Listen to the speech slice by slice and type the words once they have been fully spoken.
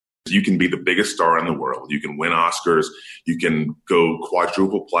You can be the biggest star in the world. You can win Oscars. You can go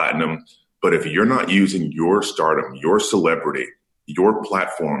quadruple platinum. But if you're not using your stardom, your celebrity, your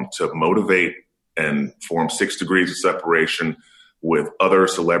platform to motivate and form 6 degrees of separation with other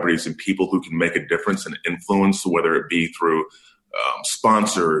celebrities and people who can make a difference and influence, whether it be through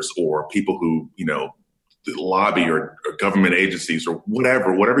sponsors or people who, lobby or government agencies or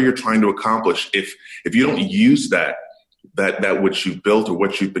whatever you're trying to accomplish, if you don't use that which you've built or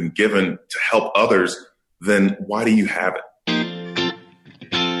what you've been given to help others, then why do you have it?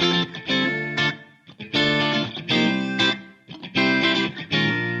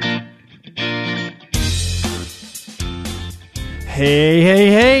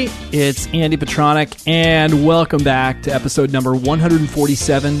 Hey, it's Andy Petronic, and welcome back to episode number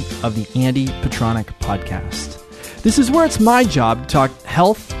 147 of the Andy Petronic Podcast. This is where it's my job to talk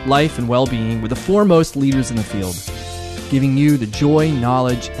health, life, and well-being with the foremost leaders in the field, giving you the joy,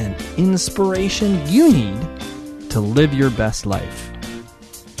 knowledge, and inspiration you need to live your best life.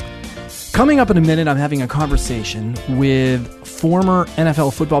 Coming up in a minute, I'm having a conversation with former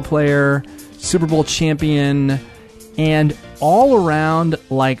NFL football player, Super Bowl champion, and all-around,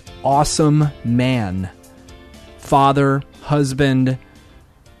 awesome man, father, husband,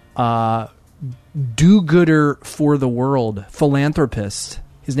 do-gooder for the world, philanthropist.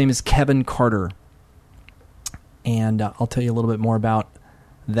 His name is Kevin Carter. And I'll tell you a little bit more about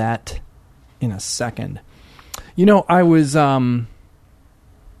that in a second. I was,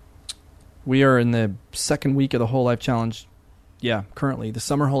 we are in the second week of the Whole Life Challenge. Yeah, currently, the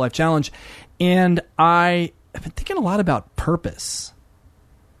Summer Whole Life Challenge. And I've been thinking a lot about purpose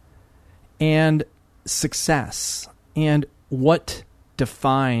and success and what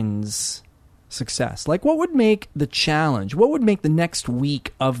defines success. What would make the challenge, what would make the next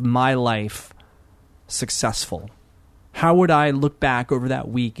week of my life successful? How would I look back over that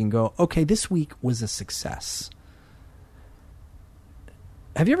week and go, okay, this week was a success?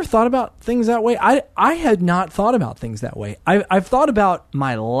 Have you ever thought about things that way? I had not thought about things that way. I've thought about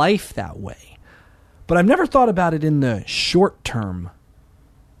my life that way, but I've never thought about it in the short term.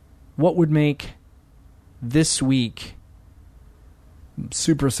 What would make this week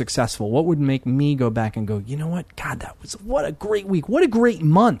super successful? What would make me go back and go, you know what? God, what a great week. What a great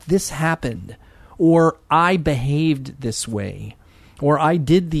month. This happened. Or I behaved this way, or I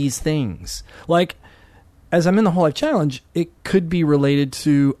did these things. As I'm in the Whole Life Challenge, it could be related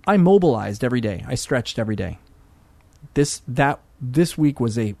to I mobilized every day. I stretched every day. This week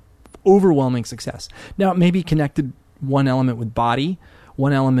was a overwhelming success. Now, it may be connected one element with body,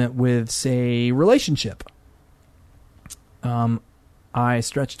 one element with, say, relationship. I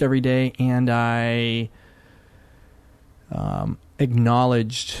stretched every day, and I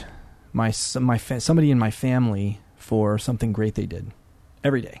acknowledged somebody in my family for something great they did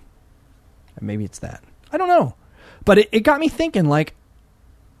every day. And maybe it's that. I don't know. But it got me thinking,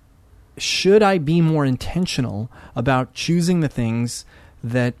 should I be more intentional about choosing the things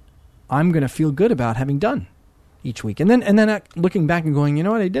that I'm going to feel good about having done each week? And then looking back and going, you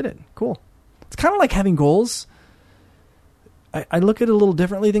know what, I did it. Cool. It's kind of like having goals. I look at it a little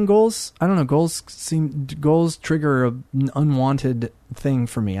differently than goals. I don't know. Goals trigger an unwanted thing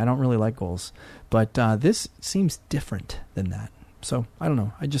for me. I don't really like goals, but this seems different than that. So I don't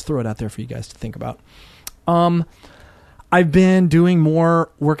know. I just throw it out there for you guys to think about. I've been doing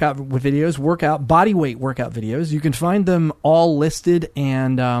more workout videos, body weight workout videos. You can find them all listed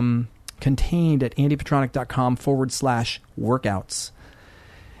and contained at andypetronic.com/workouts.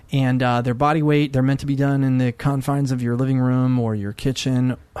 And they're body weight. They're meant to be done in the confines of your living room or your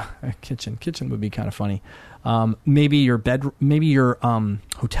kitchen. Kitchen would be kind of funny. Maybe your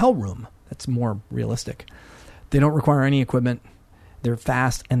hotel room. That's more realistic. They don't require any equipment. They're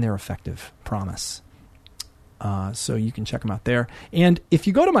fast and they're effective. Promise. So you can check them out there. And if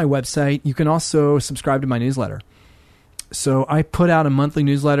you go to my website, you can also subscribe to my newsletter. So I put out a monthly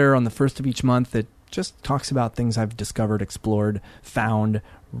newsletter on the first of each month that just talks about things I've discovered, explored, found,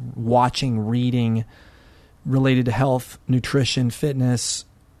 watching, reading, related to health, nutrition, fitness,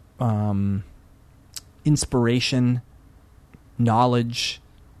 inspiration, knowledge,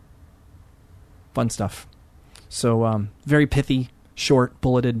 fun stuff. So very pithy, short,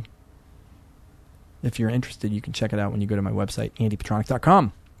 bulleted. If you're interested, you can check it out when you go to my website,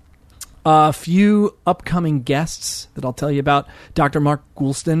 andypetronic.com. A few upcoming guests that I'll tell you about. Dr. Mark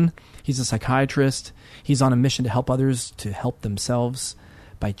Goulston, he's a psychiatrist. He's on a mission to help others to help themselves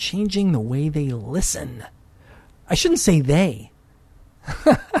by changing the way they listen. I shouldn't say they.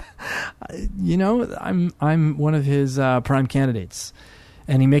 I'm one of his prime candidates.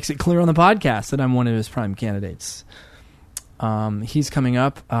 And he makes it clear on the podcast that I'm one of his prime candidates. He's coming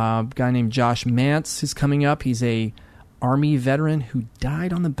up. A guy named Josh Mance is coming up. He's a Army veteran who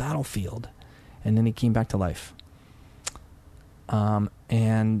died on the battlefield, and then he came back to life.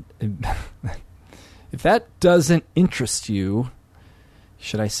 And if that doesn't interest you,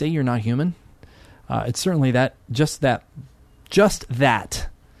 should I say you're not human? It's certainly just that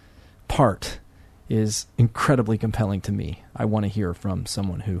part is incredibly compelling to me. I want to hear from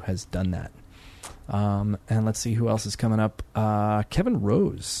someone who has done that. And let's see who else is coming up. Kevin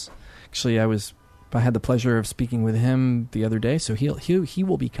Rose. Actually, I had the pleasure of speaking with him the other day, so he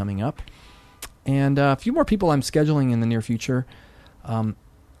will be coming up. And a few more people I'm scheduling in the near future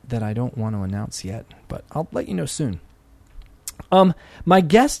that I don't want to announce yet, but I'll let you know soon. My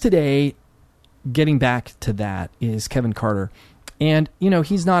guest today, getting back to that, is Kevin Carter. And,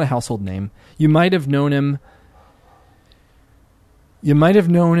 he's not a household name. You might have known him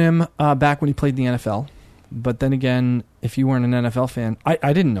back when he played in the NFL. But then again, if you weren't an NFL fan,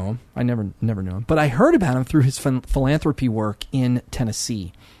 I didn't know him. I never knew him. But I heard about him through his philanthropy work in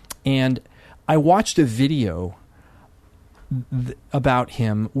Tennessee. And I watched a video about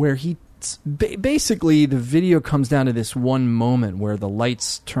him where basically the video comes down to this one moment where the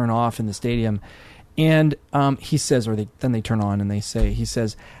lights turn off in the stadium. And he says, then they turn on and he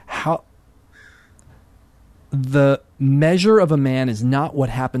says, how the measure of a man is not what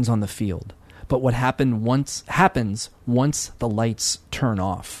happens on the field, but what happens once the lights turn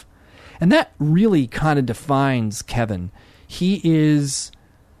off. And that really kind of defines Kevin. He is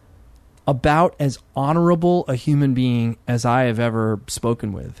about as honorable a human being as I have ever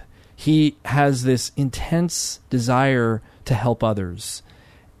spoken with. He has this intense desire to help others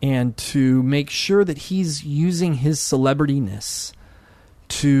and to make sure that he's using his celebrityness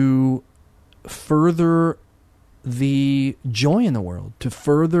to further the joy in the world, to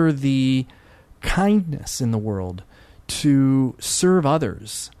further the kindness in the world, to serve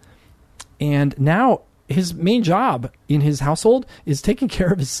others. And now his main job in his household is taking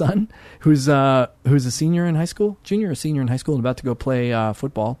care of his son, who's a senior in high school, junior or senior in high school, and about to go play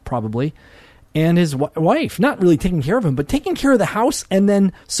football, probably. And his wife, not really taking care of him, but taking care of the house and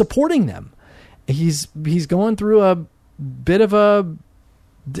then supporting them. He's going through a bit of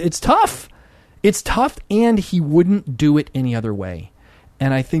it's tough. It's tough, and he wouldn't do it any other way.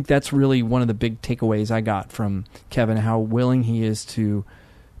 And I think that's really one of the big takeaways I got from Kevin, how willing he is to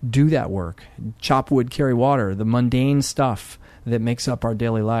do that work, chop wood, carry water, the mundane stuff that makes up our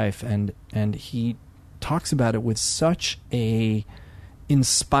daily life. And he talks about it with such a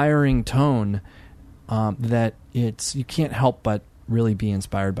inspiring tone that you can't help but really be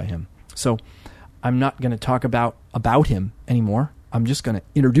inspired by him. So I'm not going to talk about him anymore. I'm just going to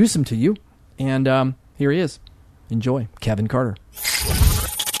introduce him to you. And here he is. Enjoy. Kevin Carter.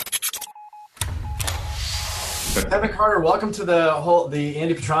 Kevin Carter, welcome to the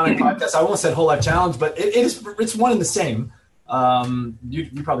Andy Petronic podcast. I almost said Whole Life Challenge, but it's one and the same.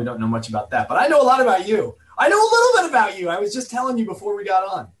 You probably don't know much about that, but I know a lot about you. I know a little bit about you. I was just telling you before we got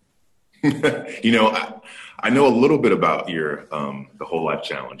on. I know a little bit about your the Whole Life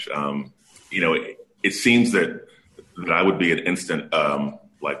Challenge. It seems that I would be an instant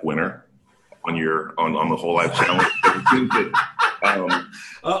winner on the Whole Life Challenge. It seems that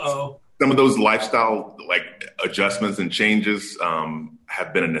some of those lifestyle adjustments and changes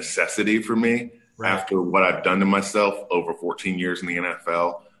have been a necessity for me. Right. After what I've done to myself over 14 years in the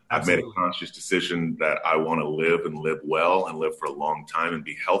NFL. I've made a conscious decision that I want to live and live well and live for a long time and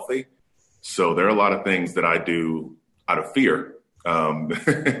be healthy. So there are a lot of things that I do out of fear,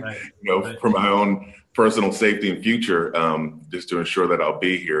 right. For my own personal safety and future, just to ensure that I'll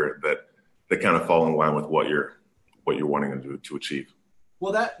be here, that kind of fall in line with what you're wanting to achieve.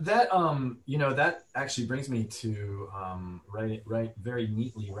 Well, that actually brings me to right very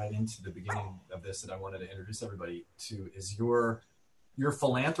neatly right into the beginning of this that I wanted to introduce everybody to is your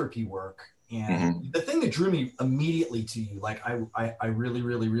philanthropy work. And the thing that drew me immediately to you, I really,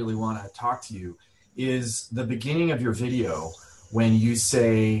 really, really want to talk to you, is the beginning of your video when you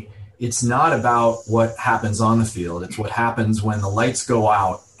say it's not about what happens on the field. It's what happens when the lights go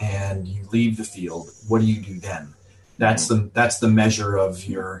out and you leave the field. What do you do then? That's the measure of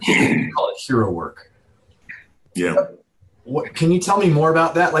your call it hero work. Yeah. What can you tell me more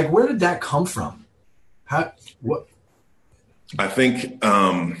about that? Where did that come from? What? I think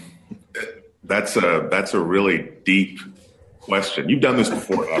that's a really deep question. You've done this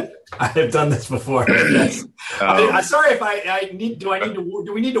before. I have done this before. Yes. I'm sorry if I need. Do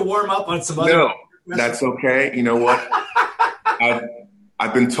we need to warm up on some other? No, that's okay. You know what?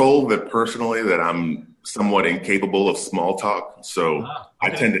 I've been told that personally that I'm somewhat incapable of small talk. So I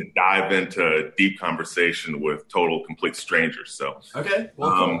tend to dive into deep conversation with complete strangers. So,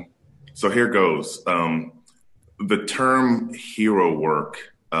 Cool. So here goes. The term hero work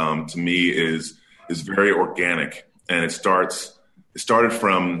to me is very organic, and it started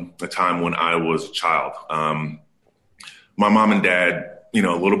from a time when I was a child. My mom and dad, a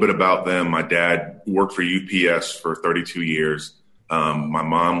little bit about them. My dad worked for UPS for 32 years. My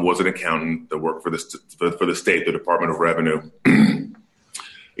mom was an accountant that worked for the state, the Department of Revenue.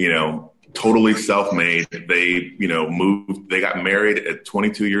 Totally self-made. They, moved. They got married at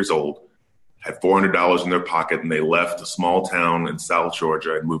 22 years old, had $400 in their pocket, and they left a small town in South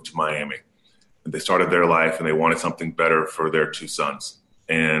Georgia and moved to Miami. And they started their life, and they wanted something better for their two sons.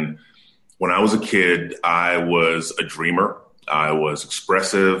 And when I was a kid, I was a dreamer. I was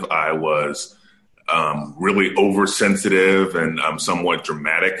expressive. I was really oversensitive and somewhat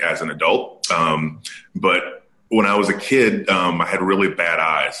dramatic as an adult. But when I was a kid, I had really bad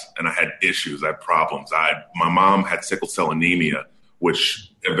eyes, and I had issues. I had problems. My mom had sickle cell anemia,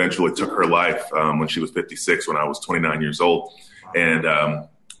 which eventually took her life when she was 56, when I was 29 years old. And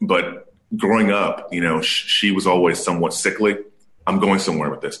but growing up, she was always somewhat sickly. I'm going somewhere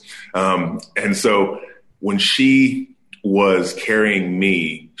with this. And so when she was carrying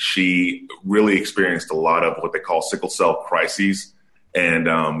me, she really experienced a lot of what they call sickle cell crises. And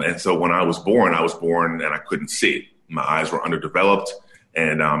so when I was born and I couldn't see. My eyes were underdeveloped,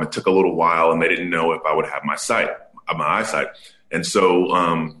 and it took a little while, and they didn't know if I would have my eyesight. And so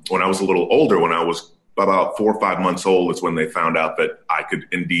when I was a little older, when I was about 4 or 5 months old, is when they found out that I could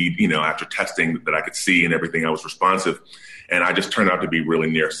indeed, after testing, that I could see and everything, I was responsive. And I just turned out to be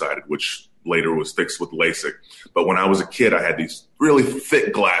really nearsighted, which later was fixed with LASIK. But when I was a kid, I had these really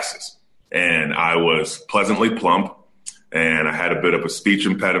thick glasses, and I was pleasantly plump, and I had a bit of a speech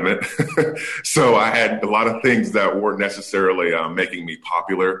impediment. So I had a lot of things that weren't necessarily making me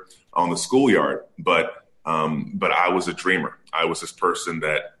popular on the schoolyard. But I was a dreamer. I was this person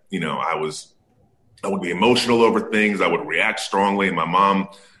that, I would be emotional over things. I would react strongly. And my mom,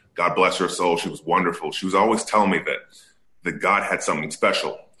 God bless her soul, she was wonderful. She was always telling me that God had something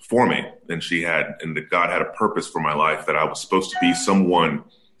special for me, and that God had a purpose for my life, that I was supposed to be someone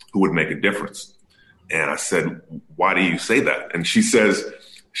who would make a difference. And I said, why do you say that? And she says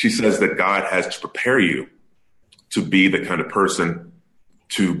that God has to prepare you to be the kind of person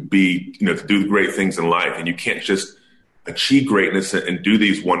to be, to do great things in life. And you can't just achieve greatness and do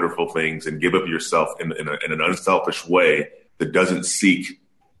these wonderful things and give up yourself in an unselfish way that doesn't seek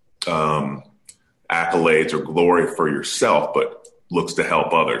accolades or glory for yourself, but looks to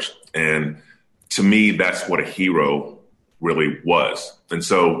help others. And to me, that's what a hero really was. And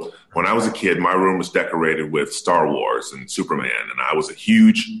so when I was a kid, my room was decorated with Star Wars and Superman, and I was a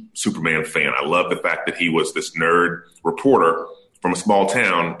huge Superman fan. I loved the fact that he was this nerd reporter from a small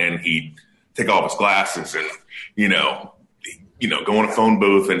town, and he'd take off his glasses and, go in a phone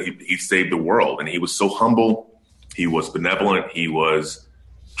booth, and he saved the world. And he was so humble. He was benevolent. He was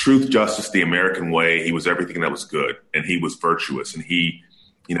truth, justice, the American way. He was everything that was good, and he was virtuous. And he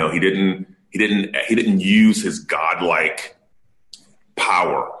didn't use his godlike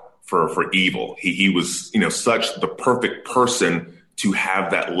power for evil. He was, such the perfect person to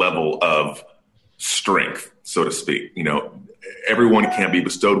have that level of strength, so to speak. Everyone can't be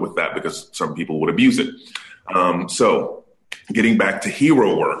bestowed with that because some people would abuse it. So getting back to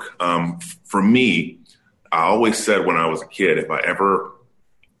hero work, for me, I always said when I was a kid, if I ever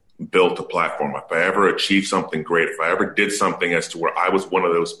built a platform, if I ever achieved something great, if I ever did something as to where I was one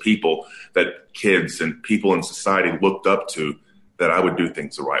of those people that kids and people in society looked up to, that I would do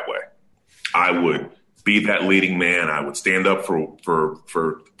things the right way. I would be that leading man. I would stand up for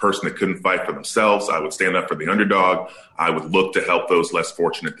the person that couldn't fight for themselves. I would stand up for the underdog. I would look to help those less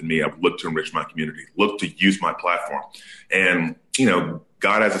fortunate than me. I would look to enrich my community, look to use my platform. And,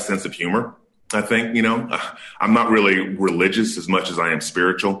 God has a sense of humor, I think. I'm not really religious as much as I am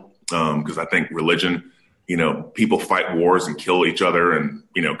spiritual, because I think religion, people fight wars and kill each other and,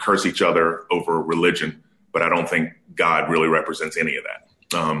 curse each other over religion. But I don't think God really represents any of that.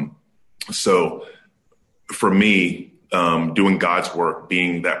 So for me, doing God's work,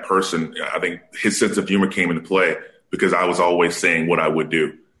 being that person, I think his sense of humor came into play because I was always saying what I would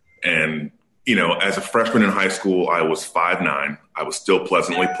do. And, as a freshman in high school, I was 5'9". I was still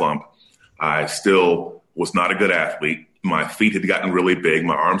pleasantly plump. I still was not a good athlete. My feet had gotten really big.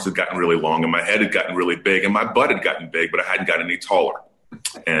 My arms had gotten really long, and my head had gotten really big, and my butt had gotten big, but I hadn't gotten any taller.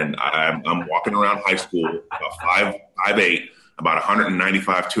 And I'm walking around high school about 5'8", about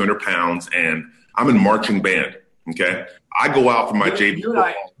 195, 200 pounds, and I'm in marching band. Okay. I go out for my JV you and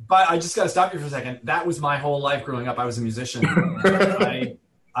I, but I just got to stop you for a second. That was my whole life growing up. I was a musician.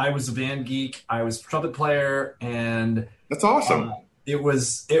 I was a band geek. I was a trumpet player, and That's awesome.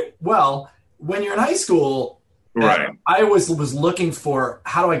 Well, when you're in high school, Right. I was looking for,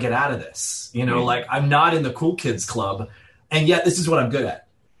 how do I get out of this? Like, I'm not in the cool kids club, and yet this is what I'm good at.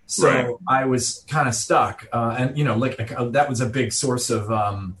 So Right. I was kind of stuck. And, that was a big source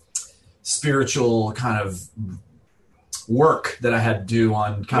of spiritual kind of work that I had to do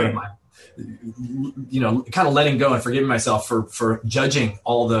on kind of my, kind of letting go and forgiving myself for judging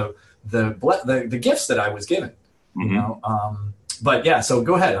all the gifts that I was given, but yeah, so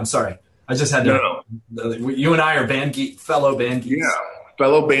go ahead. I'm sorry. I just had to, you and I are fellow band geeks. Yeah.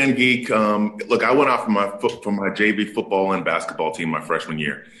 Fellow band geek. Look, I went out for my JV football and basketball team my freshman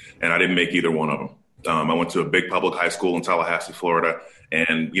year, and I didn't make either one of them. I went to a big public high school in Tallahassee, Florida,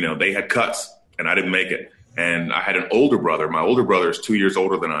 and, they had cuts, and I didn't make it. And I had an older brother. My older brother is 2 years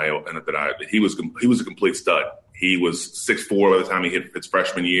older than I. He was a complete stud. He was 6'4" by the time he hit his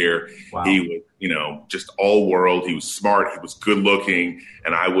freshman year. Wow. He was, just all world. He was smart. He was good looking,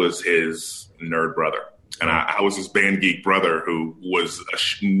 and I was his nerd brother. And I was his band geek brother who was,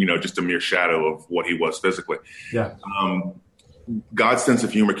 just a mere shadow of what he was physically. Yeah. God's sense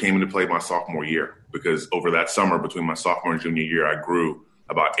of humor came into play my sophomore year, because over that summer between my sophomore and junior year, I grew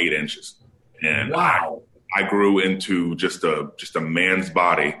about 8 inches. And wow. I grew into just a man's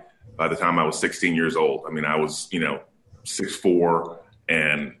body by the time I was 16 years old. I mean, I was, 6'4",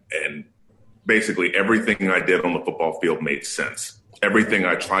 and basically everything I did on the football field made sense. Everything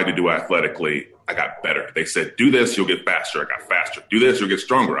I tried to do athletically, I got better. They said, do this, you'll get faster. I got faster. Do this, you'll get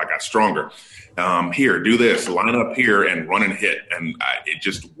stronger. I got stronger. Here, do this, line up here and run and hit. And it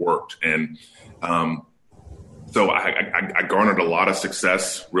just worked. And so I garnered a lot of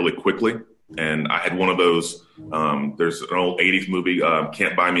success really quickly. And I had one of those, there's an old 80s movie,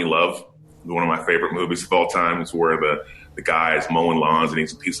 Can't Buy Me Love, one of my favorite movies of all time. It's where the guy is mowing lawns and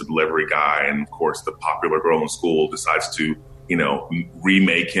he's a pizza delivery guy. And, of course, the popular girl in school decides to,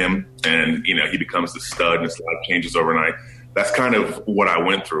 remake him. And, he becomes the stud and his life changes overnight. That's kind of what I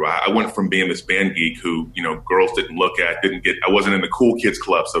went through. I went from being this band geek who, girls didn't look at, I wasn't in the cool kids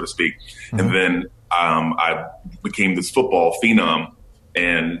club, so to speak. Mm-hmm. And then I became this football phenom.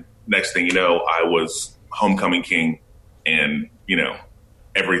 And next thing you know, I was homecoming king and,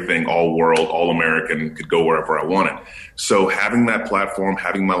 everything, all world, all American, could go wherever I wanted. So having that platform,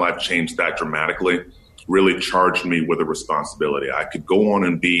 having my life change that dramatically really charged me with a responsibility. I could go on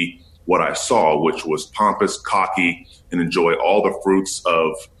and be what I saw, which was pompous, cocky, and enjoy all the fruits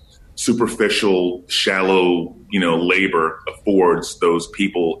of superficial, shallow, labor affords those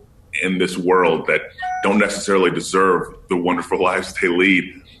people in this world that don't necessarily deserve the wonderful lives they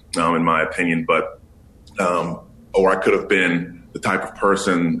lead, in my opinion. But, or I could have been the type of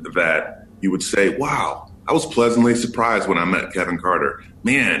person that you would say, wow, I was pleasantly surprised when I met Kevin Carter.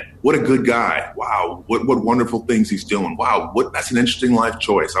 Man, what a good guy. Wow, what wonderful things he's doing. Wow, that's an interesting life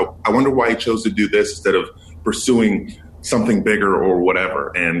choice. I wonder why he chose to do this instead of pursuing something bigger or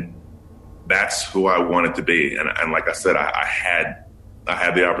whatever. And that's who I wanted to be. And like I said, I had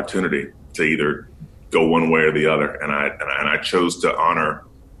the opportunity to either go one way or the other. And I chose to honor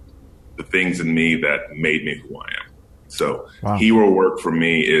the things in me that made me who I am. So wow. Hero work for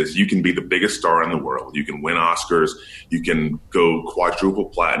me is you can be the biggest star in the world. You can win Oscars. You can go quadruple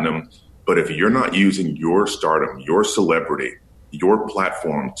platinum. But if you're not using your stardom, your celebrity, your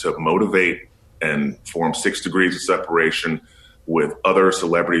platform to motivate and form 6 degrees of separation with other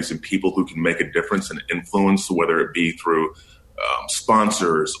celebrities and people who can make a difference and influence, whether it be through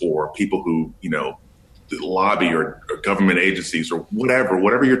sponsors or people who, lobby or government agencies or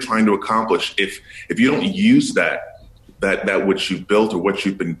whatever you're trying to accomplish, if you don't use that which you've built or what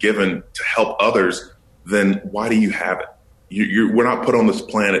you've been given to help others, then why do you have it? We're not put on this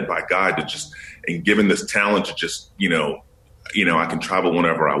planet by God and given this talent to just, I can travel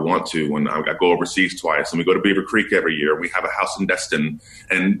whenever I want to. And I go overseas twice and we go to Beaver Creek every year. We have a house in Destin.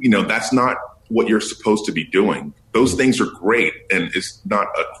 And, that's not what you're supposed to be doing. Those things are great. And it's not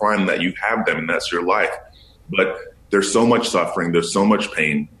a crime that you have them and that's your life. But there's so much suffering. There's so much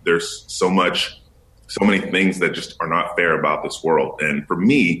pain. There's so many things that just are not fair about this world. And for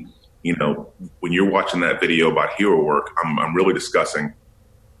me, when you're watching that video about hero work, I'm really discussing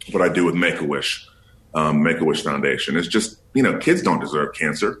what I do with Make-A-Wish Foundation. It's just, kids don't deserve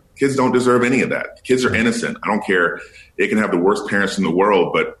cancer. Kids don't deserve any of that. Kids are innocent. I don't care. They can have the worst parents in the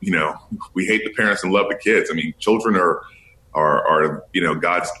world, but, we hate the parents and love the kids. I mean, children are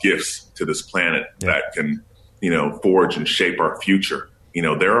God's gifts to this planet that can, forge and shape our future.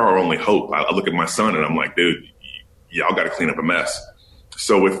 They're our only hope. I look at my son and I'm like, dude, y'all got to clean up a mess.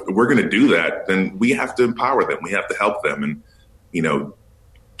 So if we're going to do that, then we have to empower them. We have to help them. And, you know,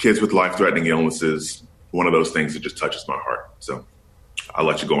 kids with life-threatening illnesses, one of those things that just touches my heart. So I'll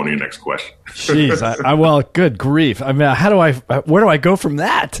let you go on to your next question. Jeez, well, good grief. I mean, where do I go from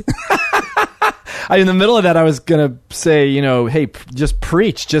that? In the middle of that, I was going to say, you know, hey, just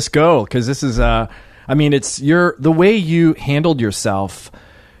preach, just go. Cause this is, I mean, the way you handled yourself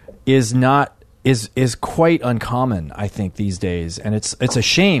is quite uncommon, I think, these days. And it's a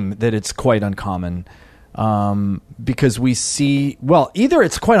shame that it's quite uncommon. Because we see, well, either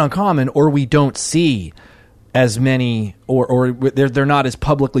it's quite uncommon or we don't see as many, or they're not as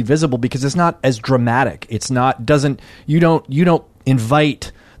publicly visible because it's not as dramatic. You don't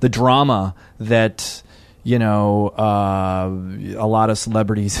invite the drama that, you know, a lot of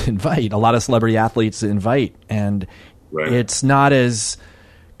celebrities invite, a lot of celebrity athletes invite. And It's not as,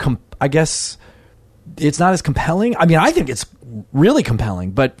 I guess it's not as compelling. I mean, I think it's really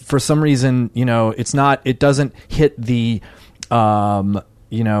compelling, but for some reason, you know, it doesn't hit the,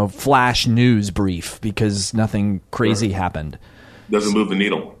 you know, flash news brief because nothing crazy happened. Doesn't move the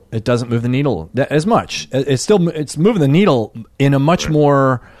needle. It doesn't move the needle as much. It's moving the needle in a much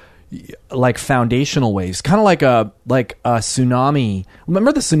more like foundational ways, kind of like a tsunami.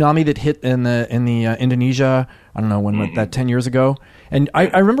 Remember the tsunami that hit in the Indonesia? I don't know when that 10 years ago. And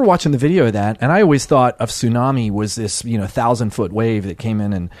I remember watching the video of that, and I always thought of tsunami was this, you know, 1,000-foot wave that came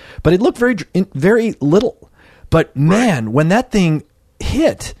in, but it looked very little. But man, when that thing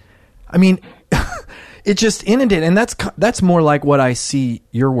hit, I mean, it just inundated, and that's more like what I see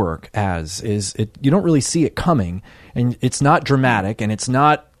your work as. You don't really see it coming, and it's not dramatic, and it's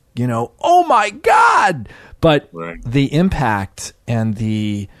not, you know, oh my God, but the impact and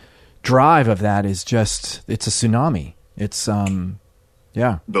the drive of that is just, it's a tsunami. It's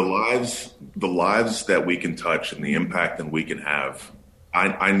yeah. The lives that we can touch and the impact that we can have.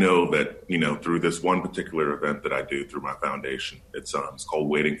 I know that, you know, through this one particular event that I do through my foundation, it's called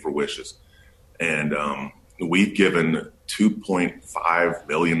Waiting for Wishes. And we've given $2.5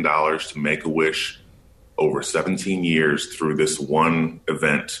 million to Make-A-Wish over 17 years through this one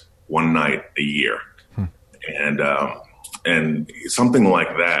event, one night a year. And something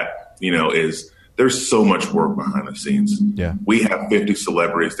like that, you know, there's so much work behind the scenes. Yeah. We have 50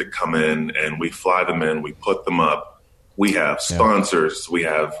 celebrities that come in and we fly them in, we put them up. We have sponsors. We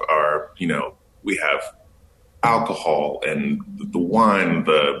have we have alcohol and the wine,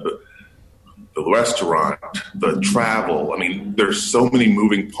 the restaurant, the travel. I mean, there's so many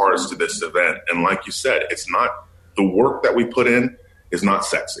moving parts to this event. And like you said, it's not, the work that we put in is not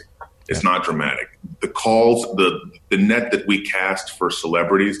sexy. It's not dramatic. The calls, the net that we cast for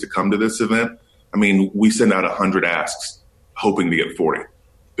celebrities to come to this event, I mean, we send out 100 asks hoping to get 40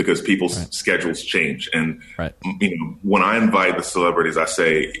 because people's schedules change. And, you know, when I invite the celebrities, I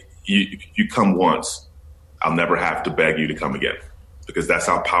say, if you come once, I'll never have to beg you to come again because that's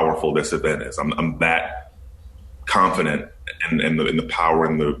how powerful this event is. I'm that confident in the power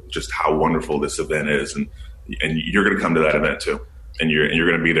and just how wonderful this event is. And you're going to come to that event too. And you're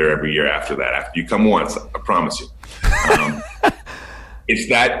going to be there every year after that. After you come once, I promise you. It's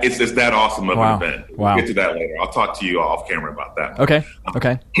that awesome of an event. We'll get to that later. I'll talk to you off camera about that. Okay.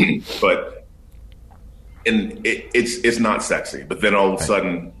 But it's not sexy. But then all of a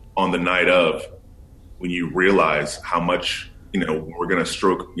sudden, on the night of, when you realize how much, you know, we're going to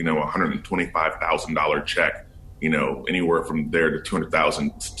stroke, you know, $125,000 check, you know, anywhere from there to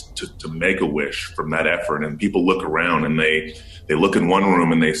 200,000 to make a wish from that effort. And people look around and they look in one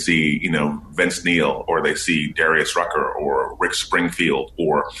room and they see, you know, Vince Neil, or they see Darius Rucker or Rick Springfield,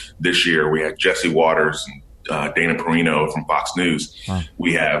 or this year we had Jesse Waters and Dana Perino from Fox News. Wow.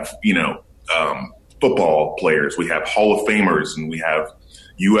 We have, you know, football players, we have Hall of Famers, and we have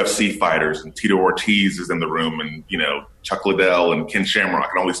UFC fighters, and Tito Ortiz is in the room, and, you know, Chuck Liddell and Ken Shamrock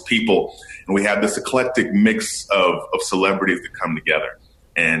and all these people. And we have this eclectic mix of celebrities that come together.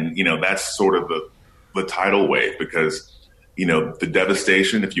 And, you know, that's sort of the tidal wave, because, you know, the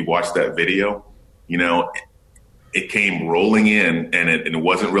devastation, if you watch that video, you know, it came rolling in, and it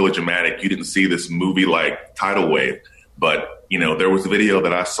wasn't really dramatic. You didn't see this movie-like tidal wave. But, you know, there was a video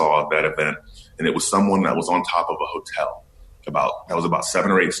that I saw at that event, and it was someone that was on top of a hotel that was about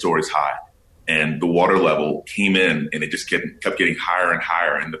 7 or 8 stories high. And the water level came in, and it just kept getting higher and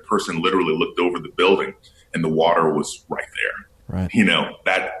higher. And the person literally looked over the building, and the water was right there. Right. You know,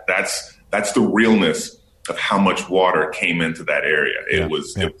 that's the realness of how much water came into that area. It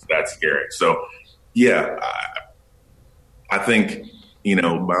was that scary. So, yeah, I think, you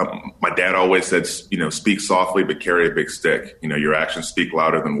know, my dad always said, you know, speak softly but carry a big stick. You know, your actions speak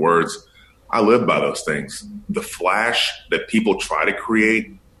louder than words. I live by those things. The flash that people try to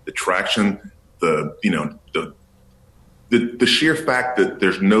create, the traction, the sheer fact that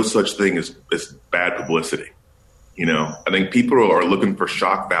there's no such thing as bad publicity. I think people are looking for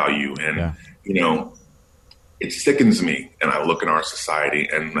shock value, and it sickens me. And I look in our society,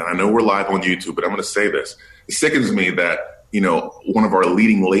 and I know we're live on YouTube, but I'm going to say this: it sickens me that one of our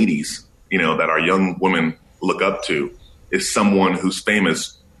leading ladies, that our young women look up to, is someone who's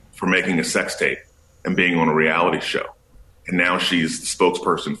famous for making a sex tape and being on a reality show. And now she's the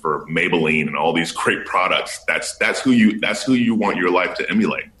spokesperson for Maybelline and all these great products. That's who you want your life to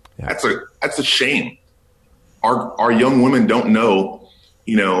emulate. Yeah. That's a shame. Our young women don't know,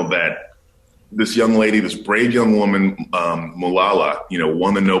 that this young lady, this brave young woman, Malala,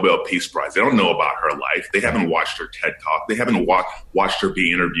 won the Nobel Peace Prize. They don't know about her life. They haven't watched her TED Talk. They haven't watched her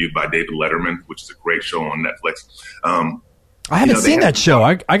be interviewed by David Letterman, which is a great show on Netflix. I haven't seen that show.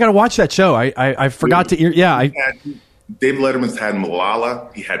 I got to watch that show. I forgot to. Yeah, David Letterman's had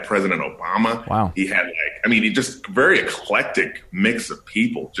Malala. He had President Obama. Wow. He had just a very eclectic mix of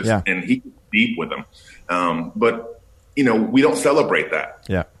people. And he was deep with them. But we don't celebrate that.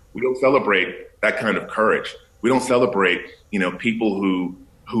 Yeah. We don't celebrate that kind of courage. We don't celebrate people who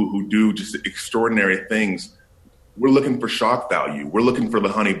do just extraordinary things. We're looking for shock value. We're looking for the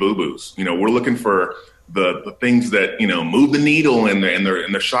honey boo boos. We're looking for the things that move the needle and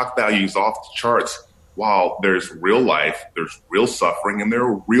their shock values off the charts. While there's real life, there's real suffering, and there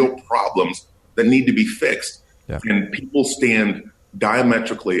are real problems that need to be fixed. Yeah. And people stand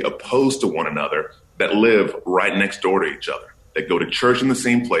diametrically opposed to one another that live right next door to each other, that go to church in the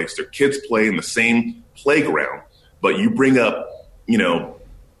same place, their kids play in the same playground. But you bring up,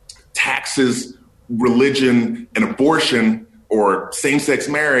 taxes, religion, and abortion or same-sex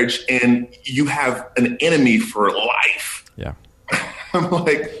marriage, and you have an enemy for life. Yeah. I'm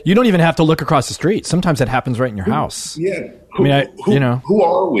like, you don't even have to look across the street. Sometimes it happens right in your house. Yeah. Who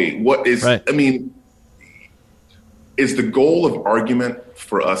are we? What is, right. Is the goal of argument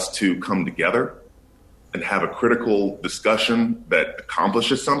for us to come together and have a critical discussion that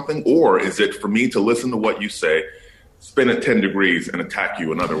accomplishes something? Or is it for me to listen to what you say, spin it 10 degrees and attack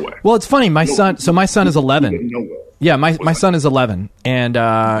you another way? Well, it's funny. My son is 11. Yeah, my son is 11, and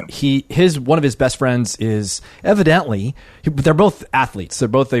one of his best friends is evidently, they're both athletes. They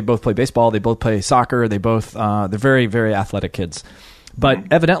both play baseball. They both play soccer. They're very, very athletic kids. But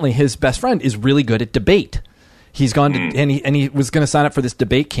evidently his best friend is really good at debate. He's gone to, and he was going to sign up for this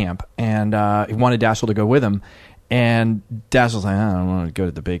debate camp, and he wanted Dashel to go with him. And Dashel's like, I don't want to go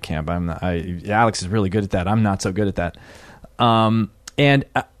to debate camp. Alex is really good at that. I'm not so good at that.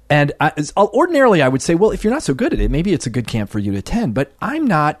 Ordinarily I would say, well, if you're not so good at it, maybe it's a good camp for you to attend. But I'm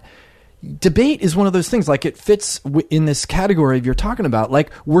not. Debate is one of those things. Like, it fits in this category you're talking about.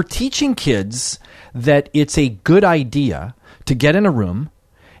 Like, we're teaching kids that it's a good idea to get in a room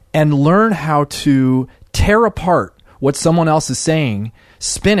and learn how to tear apart what someone else is saying,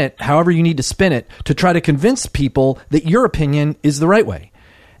 spin it however you need to spin it, to try to convince people that your opinion is the right way,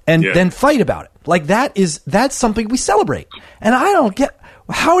 and then fight about it. Like, that's something we celebrate. And I don't get,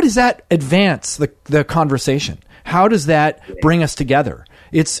 how does that advance the conversation? How does that bring us together?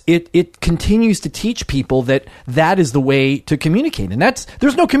 It continues to teach people that is the way to communicate, and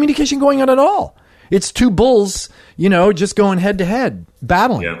there's no communication going on at all. It's two bulls, just going head to head,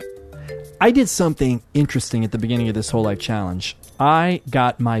 battling. Yeah. I did something interesting at the beginning of this whole life challenge. I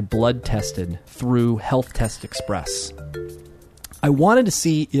got my blood tested through Health Test Express. I wanted to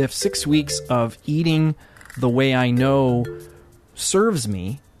see if 6 weeks of eating the way I know serves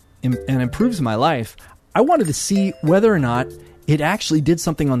me and improves my life. I wanted to see whether or not it actually did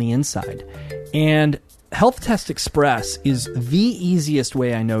something on the inside. And Health Test Express is the easiest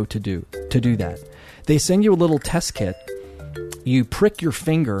way I know to do that. They send you a little test kit. You prick your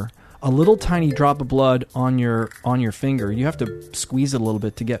finger, a little tiny drop of blood on your finger. You have to squeeze it a little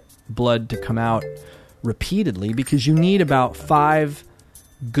bit to get blood to come out repeatedly, because you need about 5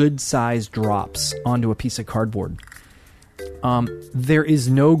 good-sized drops onto a piece of cardboard. There is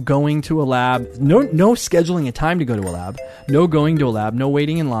no going to a lab, no scheduling a time to go to a lab, no going to a lab, no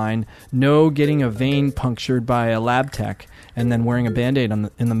waiting in line, no getting a vein punctured by a lab tech and then wearing a Band-Aid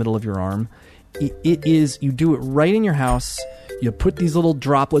in the middle of your arm. It is, you do it right in your house. You put these little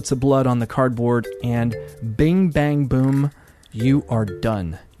droplets of blood on the cardboard, and bing, bang, boom, you are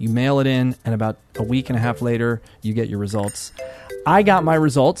done. You mail it in, and about a week and a half later, you get your results. I got my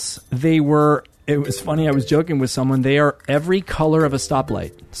results. It was funny, I was joking with someone. They are every color of a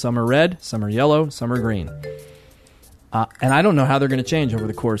stoplight. Some are red, some are yellow, some are green. And I don't know how they're going to change over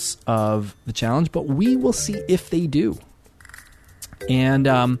the course of the challenge, but we will see if they do.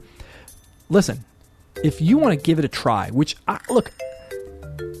 And listen, if you want to give it a try, which look,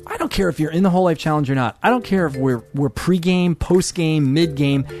 I don't care if you're in the Whole Life Challenge or not. I don't care if we're pre-game, post-game,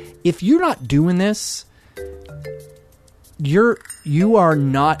 mid-game. If you're not doing this, you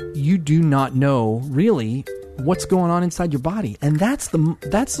do not know really what's going on inside your body. And that's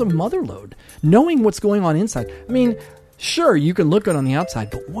the mother load. Knowing what's going on inside. I mean, sure, you can look good on the outside,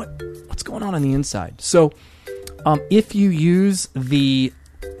 but what's going on the inside? So, if you use the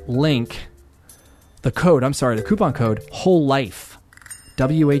coupon code Whole Life,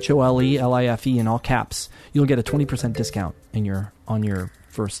 WHOLELIFE in all caps, you'll get a 20% discount on your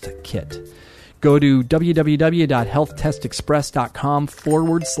first kit. Go to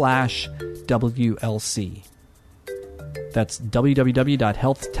www.healthtestexpress.com/WLC. That's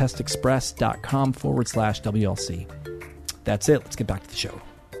www.healthtestexpress.com/WLC. That's it. Let's get back to the show.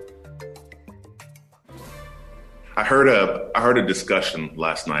 I heard a discussion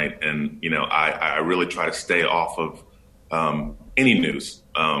last night, and I really try to stay off of any news.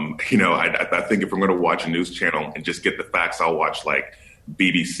 I think if I'm going to watch a news channel and just get the facts, I'll watch like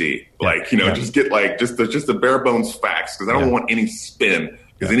BBC, just get just the bare bones facts, because I don't want any spin,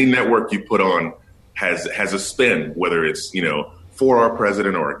 because any network you put on has a spin, whether it's for our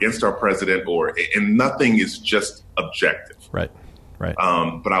president or against our president, and nothing is just objective. Right.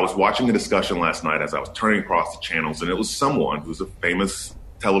 But I was watching a discussion last night as I was turning across the channels, and it was someone who's a famous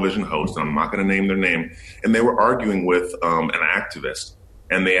television host, and I'm not going to name their name, and they were arguing with an activist,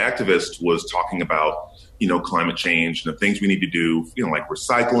 and the activist was talking about climate change and the things we need to do, like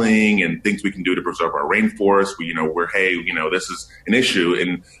recycling and things we can do to preserve our rainforest. This is an issue,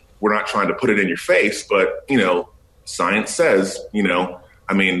 and we're not trying to put it in your face, but science says,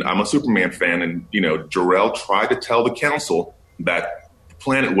 I'm a Superman fan, and Jor-El tried to tell the council that the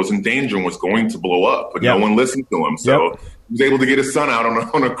planet was in danger and was going to blow up, but no one listened to him. So he was able to get his son out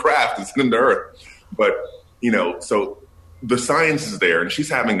on a craft and send him to Earth. But, so the science is there, and she's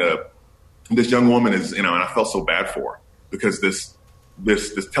having this young woman is, and I felt so bad for her, because this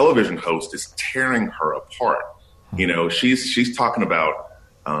television host is tearing her apart. She's talking about,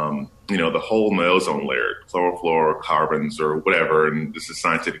 the hole in the ozone layer, chlorofluorocarbons or whatever, and this is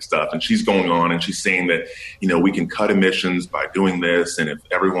scientific stuff. And she's going on and she's saying that, we can cut emissions by doing this. And if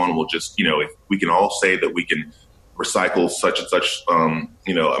everyone will just, if we can all say that we can recycle such and such,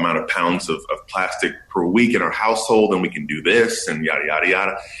 amount of pounds of plastic per week in our household, and we can do this and yada, yada,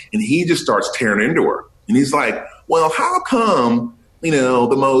 yada. And he just starts tearing into her. And he's like, well, how come,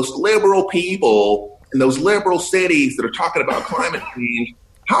 the most liberal people in those liberal cities that are talking about climate change,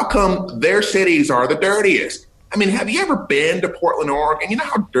 how come their cities are the dirtiest? I mean, have you ever been to Portland, Oregon? You know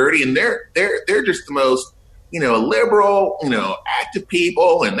how dirty, and they're just the most, liberal, active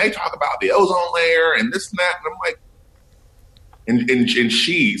people, and they talk about the ozone layer and this and that. And I'm like, and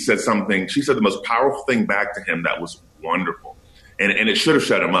she said something. She said the most powerful thing back to him that was wonderful, and it should have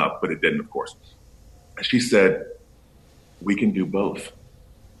shut him up, but it didn't, of course. She said, "We can do both.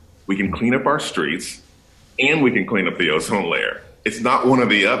 We can clean up our streets, and we can clean up the ozone layer. It's not one or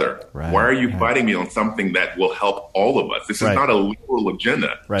the other. Right, Why are you fighting me on something that will help all of us? This is not a liberal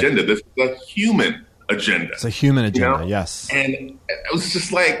agenda. This is a human agenda. It's a human agenda, yes." And it was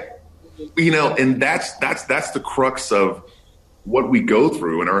just like, and that's the crux of what we go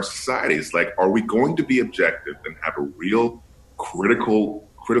through in our societies. Like, are we going to be objective and have a real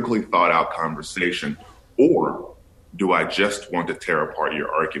critically thought out conversation, or do I just want to tear apart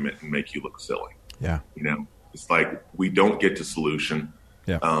your argument and make you look silly? Yeah. It's like, we don't get to solution.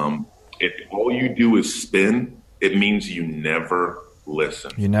 Yeah. If all you do is spin, it means you never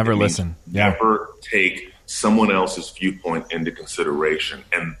listen. You never listen. Yeah. Never take someone else's viewpoint into consideration.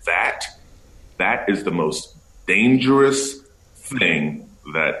 And that is the most dangerous thing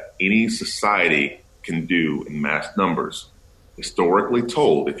that any society can do in mass numbers. Historically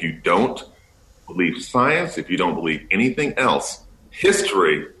told, if you don't believe science, if you don't believe anything else,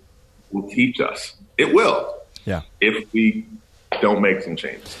 history will teach us. It will. Yeah. If we don't make some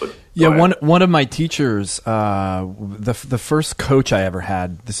changes. But one of my teachers, the first coach I ever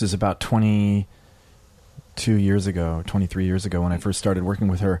had, this is about 23 years ago when I first started working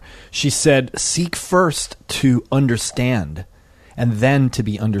with her, she said, seek first to understand and then to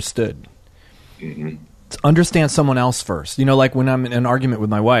be understood. Mm-hmm. To understand someone else first. Like when I'm in an argument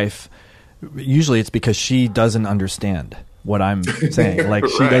with my wife, usually it's because she doesn't understand what I'm saying. Like,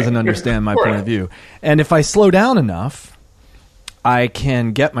 she doesn't understand my point of view. And if I slow down enough, I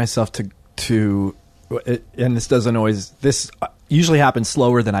can get myself to and this usually happens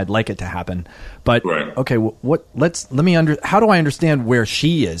slower than I'd like it to happen. But okay, how do I understand where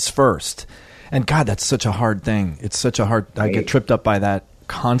she is first? And God, that's such a hard thing. It's such a hard, I get tripped up by that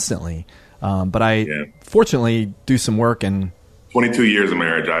constantly. But I fortunately do some work and 22 years of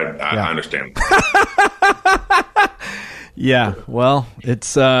marriage. I understand. Yeah. Well,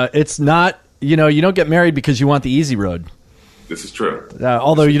 it's not, you don't get married because you want the easy road. This is true.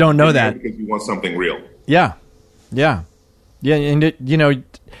 Although you don't know that. Because you want something real. Yeah. Yeah. Yeah. And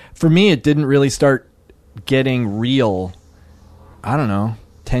for me, it didn't really start getting real, I don't know,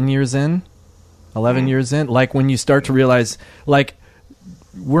 10 years in, 11 years in. Like when you start to realize, like,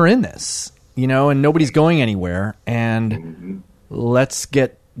 we're in this, and nobody's going anywhere. And it's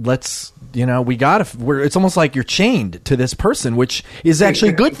almost like you're chained to this person, which is actually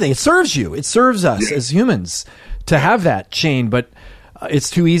a good thing. It serves you. It serves us as humans to have that chain, but it's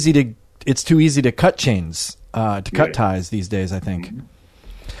too easy to cut chains, to cut ties these days, I think.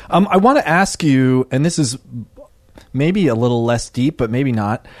 I want to ask you, and this is maybe a little less deep, but maybe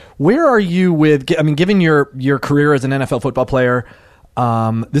not. Where are you given your career as an NFL football player?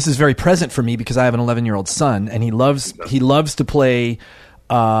 This is very present for me because I have an 11-year-old son, and he loves to play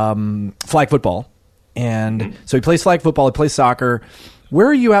flag football, and so he plays flag football. He plays soccer. Where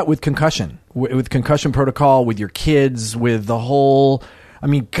are you at with concussion? With concussion protocol, with your kids, with the whole? I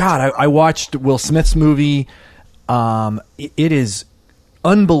mean, God, I watched Will Smith's movie. It is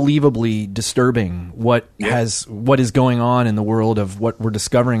unbelievably disturbing what is going on in the world of what we're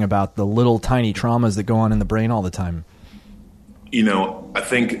discovering about the little tiny traumas that go on in the brain all the time. I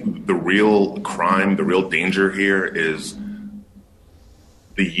think the real crime, the real danger here is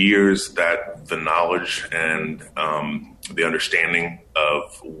the years that the knowledge and the understanding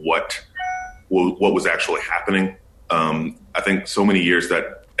of what was actually happening. I think so many years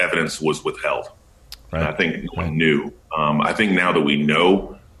that evidence was withheld. Right. I think no one knew. I think now that we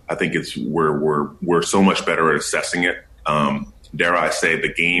know, I think we're so much better at assessing it. Dare I say,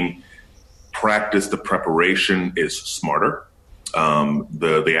 the game practice, the preparation is smarter.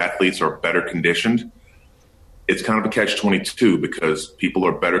 The athletes are better conditioned. It's kind of a catch-22 because people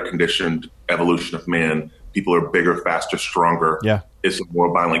are better conditioned. Evolution of man. People are bigger, faster, stronger. Yeah. It's a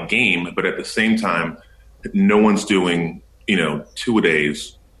more violent game, but at the same time, no one's doing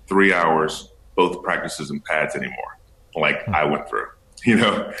 2-a-days, 3 hours, both practices and pads anymore, like I went through.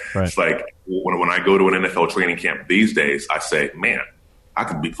 Right. It's like when I go to an NFL training camp these days, I say, man, I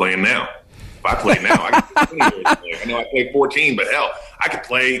could be playing now. If I play now, I could play 20 years ago. I know I played 14, but hell, I could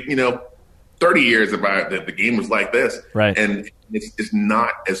play 30 years if the game was like this. Right. And it's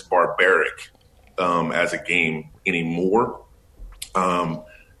not as barbaric as a game anymore,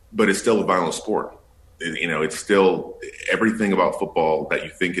 but it's still a violent sport. It's still everything about football that you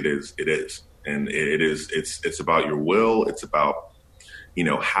think it is. It is. And it's about your will. It's about,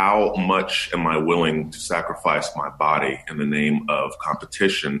 how much am I willing to sacrifice my body in the name of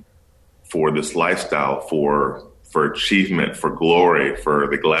competition for this lifestyle, for achievement, for glory, for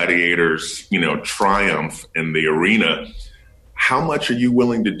the gladiators, triumph in the arena. How much are you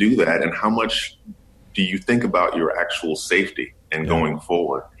willing to do that? And how much do you think about your actual safety and going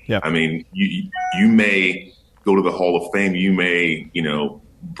forward? Yeah. I mean, you may go to the Hall of Fame. You may,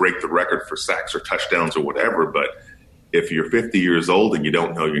 break the record for sacks or touchdowns or whatever. But if you're 50 years old and you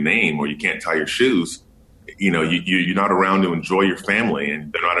don't know your name or you can't tie your shoes, you're not around to enjoy your family,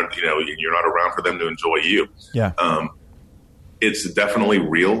 and they're not, you're not around for them to enjoy you. Yeah. It's definitely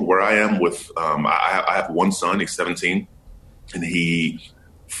real where I am with, I have one son, he's 17, and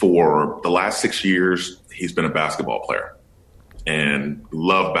for the last 6 years, he's been a basketball player and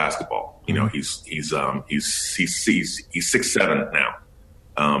loved basketball. He's 6'7" now.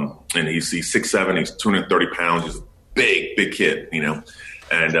 And he's 6'7", he's 230 pounds, he's a big kid, and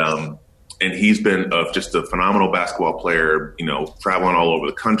he's been just a phenomenal basketball player, traveling all over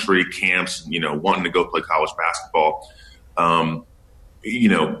the country, camps, wanting to go play college basketball. Kind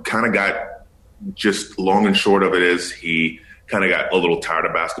of got, just long and short of it is he kind of got a little tired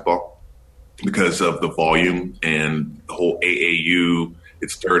of basketball because of the volume and the whole AAU.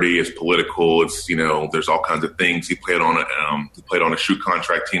 It's dirty, it's political, it's, there's all kinds of things. He played on a shoot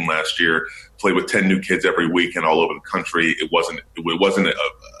contract team last year, played with 10 new kids every weekend all over the country. He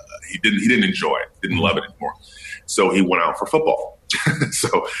didn't enjoy it, didn't love it anymore. So he went out for football.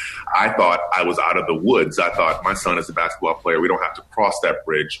 So I thought I was out of the woods. I thought my son is a basketball player. We don't have to cross that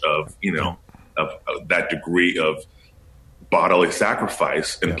bridge of that degree of bodily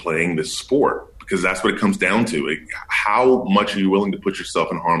sacrifice in playing this sport, because that's what it comes down to. How much are you willing to put yourself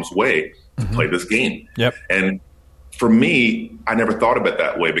in harm's way to play this game? Yep. And for me, I never thought of it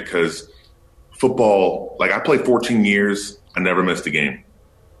that way because football, I played 14 years. I never missed a game.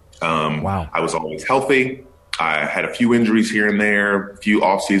 Wow. I was always healthy. I had a few injuries here and there, a few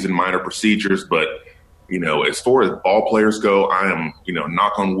off-season minor procedures, but As far as ball players go, I am,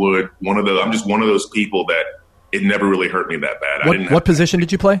 knock on wood, I'm just one of those people that it never really hurt me that bad. What position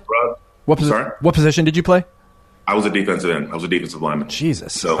did you play? What position did you play? I was a defensive end. I was a defensive lineman.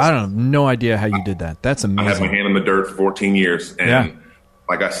 Jesus. So I don't have no idea how you did that. That's amazing. I had my hand in the dirt for 14 years. And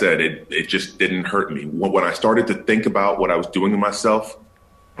like I said, it just didn't hurt me. When I started to think about what I was doing to myself,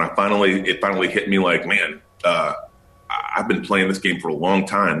 it finally hit me like, man, I've been playing this game for a long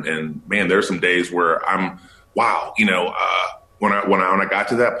time. And man, there's some days where I'm, wow, when I got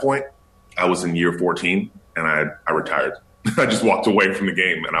to that point, I was in year 14 and I retired. I just walked away from the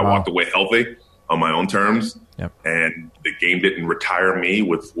game, and I walked away healthy on my own terms. Yep. And the game didn't retire me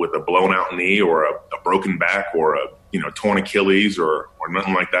with a blown out knee or a broken back or a torn Achilles or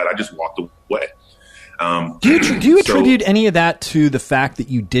nothing like that. I just walked away. Do you attribute any of that to the fact that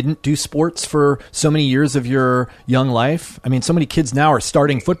you didn't do sports for so many years of your young life? I mean, so many kids now are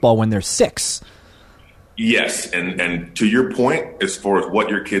starting football when they're 6. Yes, and to your point, as far as what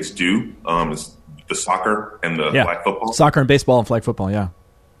your kids do, is the soccer and the flag football. Soccer and baseball and flag football, yeah.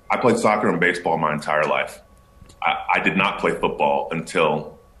 I played soccer and baseball my entire life. I did not play football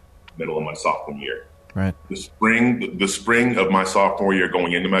until middle of my sophomore year. Right. The spring of my sophomore year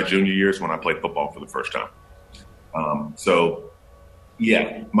going into my junior year is when I played football for the first time.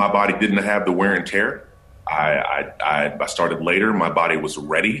 My body didn't have the wear and tear. I started later. My body was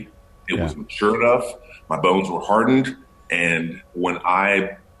ready. It was mature enough. My bones were hardened. And when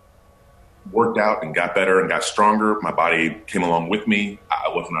I worked out and got better and got stronger, my body came along with me. I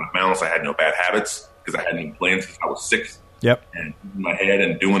wasn't out of balance. I had no bad habits because I hadn't been playing since I was 6. Yep. And in my head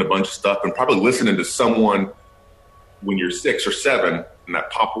and doing a bunch of stuff and probably listening to someone when you're 6 or 7 in that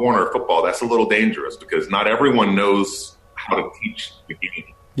Pop Warner football, that's a little dangerous because not everyone knows how to teach the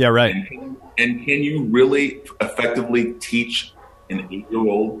game. Yeah, right. And can you really effectively teach an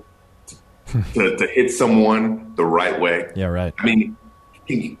 8-year-old to hit someone the right way? Yeah, right. I mean,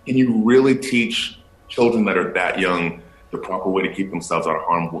 can you really teach children that are that young the proper way to keep themselves out of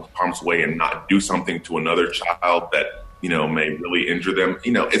harm's way and not do something to another child that may really injure them?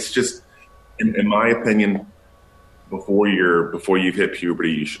 It's just, in my opinion, before you've hit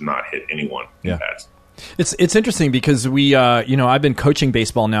puberty, you should not hit anyone. Yeah. It's interesting because we, I've been coaching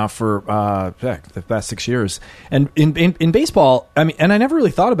baseball now for the past 6 years, and in baseball, I mean, and I never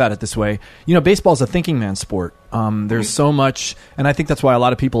really thought about it this way. Baseball is a thinking man's sport. There's so much, and I think that's why a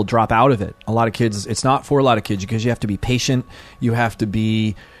lot of people drop out of it. A lot of kids, it's not for a lot of kids because you have to be patient. You have to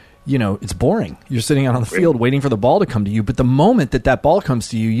be, it's boring. You're sitting out on the field waiting for the ball to come to you, but the moment that ball comes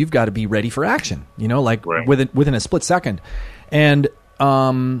to you, you've got to be ready for action. Within a split second, and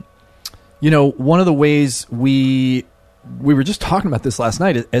one of the ways we were just talking about this last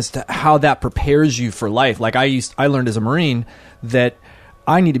night as to how that prepares you for life. Like I learned as a Marine that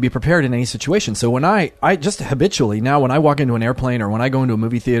I need to be prepared in any situation. So when I just habitually now, when I walk into an airplane or when I go into a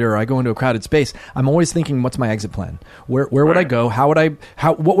movie theater or I go into a crowded space, I'm always thinking, what's my exit plan? Where would I go? Would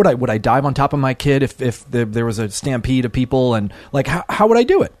I dive on top of my kid if there was a stampede of people, and like, how would I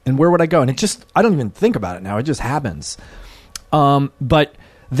do it? And where would I go? And I don't even think about it now. It just happens. But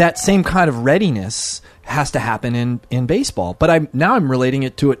that same kind of readiness has to happen in baseball. But I'm relating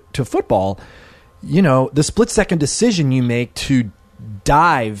it to football. The split second decision you make to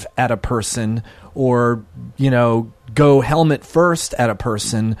dive at a person or, go helmet first at a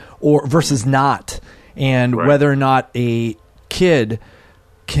person or versus not, and whether or not a kid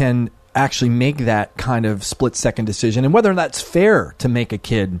can actually make that kind of split second decision and whether that's fair to make a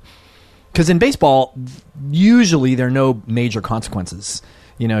kid. Because in baseball, usually there are no major consequences.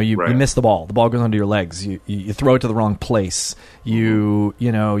 You miss the ball goes under your legs. You throw it to the wrong place. You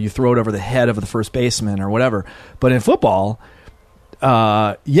throw it over the head of the first baseman or whatever. But in football,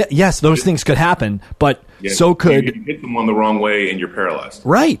 yes, those things could happen, but so could you hit someone the wrong way and you're paralyzed.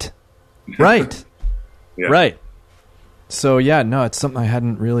 Right. Yeah. Right. So it's something I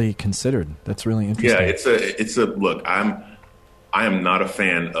hadn't really considered. That's really interesting. Yeah, it's a look. I am not a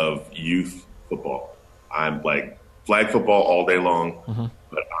fan of youth football. I'm like flag football all day long,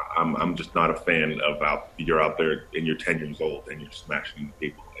 but I'm just not a fan of you're out there and you're 10 years old and you're smashing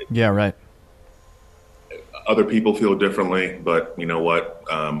people. Yeah, right. Other people feel differently, but you know what?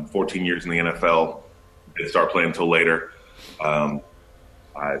 14 years in the NFL, didn't start playing until later.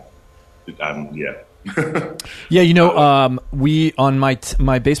 We on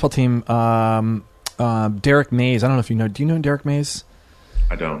my baseball team, Derek Mays. I don't know if you know. Do you know Derek Mays?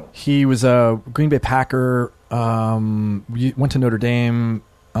 I don't. He was a Green Bay Packer. Went to Notre Dame.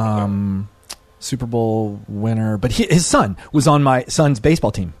 Super Bowl winner. But his son was on my son's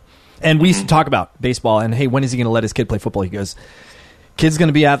baseball team. And we used to talk about baseball and, hey, when is he going to let his kid play football? He goes, Kid's going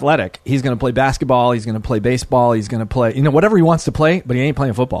to be athletic. He's going to play basketball. He's going to play baseball. He's going to play, whatever he wants to play, but he ain't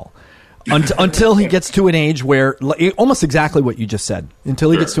playing football. Until he gets to an age where, almost exactly what you just said,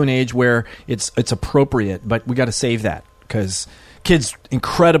 until he gets to an age where it's appropriate, but we got to save that because kid's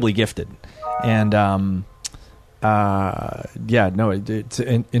incredibly gifted. And, it's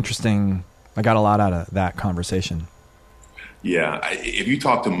interesting. I got a lot out of that conversation. Yeah. If you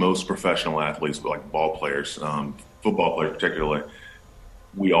talk to most professional athletes, like ball players, football players particularly,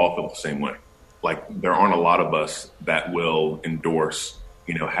 we all feel the same way. Like there aren't a lot of us that will endorse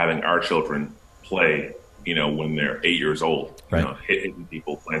having our children play, when they're 8 years old, right. Hitting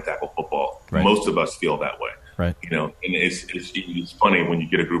people, playing tackle football. Right. Most of us feel that way, right? And it's funny when you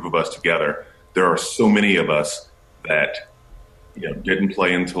get a group of us together. There are so many of us that didn't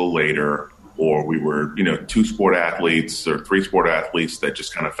play until later, or we were 2-sport athletes or 3-sport athletes that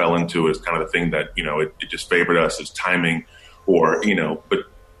just kind of fell into it as kind of the thing that it just favored us as timing, or but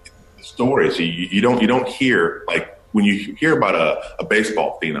the stories you don't hear, like when you hear about a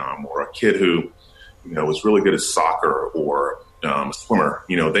baseball phenom or a kid who, was really good at soccer or a swimmer,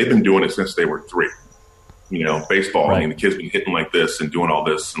 they've been doing it since they were 3. Baseball, right. I mean, the kids been hitting like this and doing all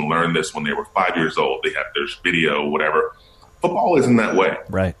this and learned this when they were 5 years old. They have their video, whatever. Football isn't that way.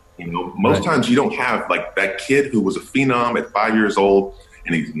 Right. Most times you don't have like that kid who was a phenom at 5 years old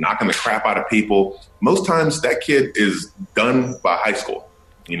and he's knocking the crap out of people. Most times that kid is done by high school,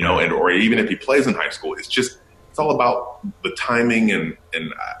 or even if he plays in high school, it's all about the timing. And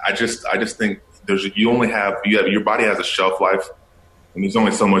I just think your body has a shelf life, and there's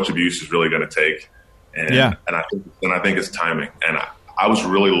only so much abuse is really going to take. And I think it's timing. And I was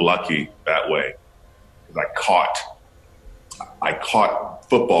really lucky that way because I caught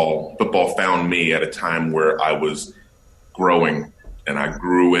football. Football found me at a time where I was growing, and I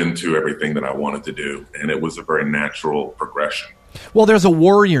grew into everything that I wanted to do. And it was a very natural progression. Well, there's a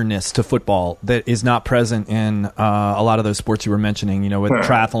warriorness to football that is not present in a lot of those sports you were mentioning, with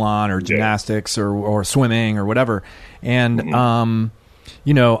triathlon or gymnastics or swimming or whatever. And,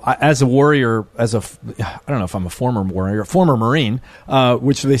 as a warrior, I don't know if I'm a former warrior, a former Marine,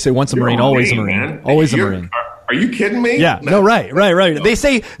 which they say once a Marine, always a Marine, man. Always a Marine. Are you kidding me? Yeah. No, right. No. They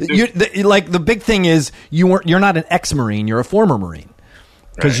say the big thing is you're not an ex-Marine, you're a former Marine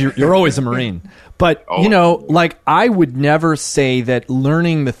because you're always a Marine. But, I would never say that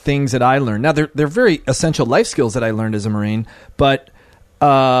learning the things that I learned. Now, they're very essential life skills that I learned as a Marine, but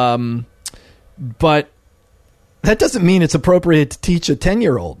that doesn't mean it's appropriate to teach a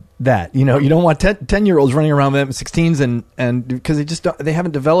 10-year-old that. You don't want 10-year-olds running around with M16s and because they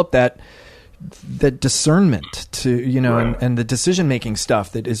haven't developed that discernment to, right. and the decision-making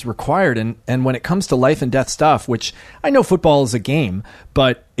stuff that is required. And when it comes to life and death stuff, which I know football is a game,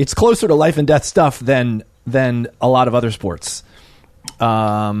 but it's closer to life and death stuff than a lot of other sports. So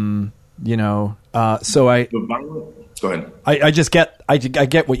go ahead. I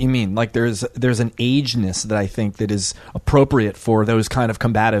get what you mean. Like there's an ageness that I think that is appropriate for those kind of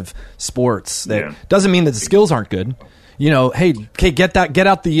combative sports. That doesn't mean that the skills aren't good. Hey, get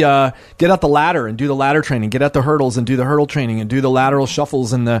out the ladder and do the ladder training. Get out the hurdles and do the hurdle training and do the lateral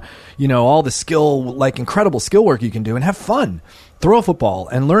shuffles and the all the skill, like incredible skill work you can do and have fun. Throw a football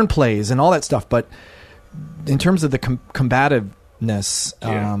and learn plays and all that stuff. But in terms of the combativeness,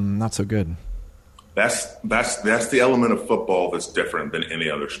 not so good. That's the element of football that's different than any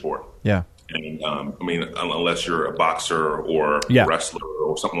other sport. Yeah. And unless you're a boxer or a wrestler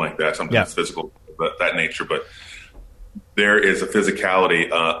or something like that, something that's physical, that nature. But there is a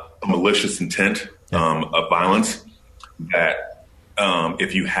physicality, a malicious intent of violence that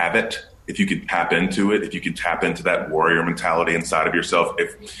if you have it, if you can tap into it, if you can tap into that warrior mentality inside of yourself,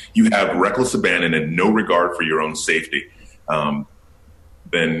 if you have reckless abandon and no regard for your own safety,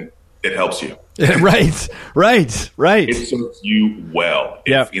 then it helps you. Right. It serves you well.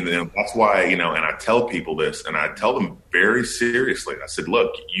 That's why, and I tell people this, and I tell them very seriously. I said,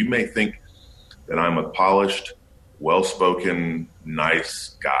 look, you may think that I'm a polished, well-spoken,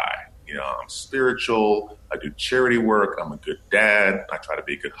 nice guy. I'm spiritual. I do charity work. I'm a good dad. I try to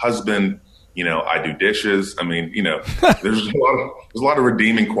be a good husband. I do dishes. I mean, there's a lot of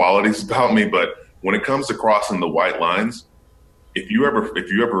redeeming qualities about me. But when it comes to crossing the white lines, if you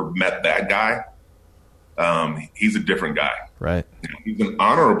ever met that guy, he's a different guy. Right. He's an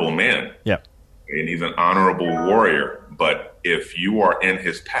honorable man. Yeah. And he's an honorable warrior. But if you are in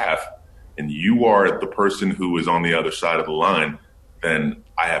his path and you are the person who is on the other side of the line, then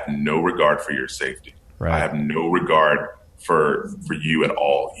I have no regard for your safety. Right. I have no regard for you at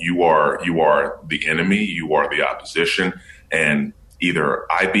all. You are the enemy. You are the opposition. And either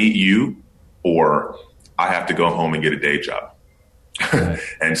I beat you or I have to go home and get a day job. Right.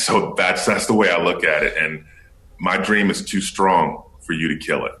 And so that's the way I look at it. And my dream is too strong for you to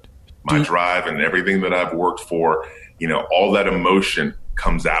kill it. My drive and everything that I've worked for, all that emotion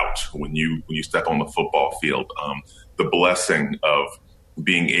comes out when you step on the football field. The blessing of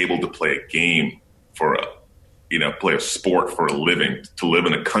being able to play a game play a sport for a living, to live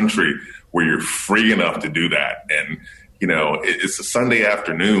in a country where you're free enough to do that. And, it's a Sunday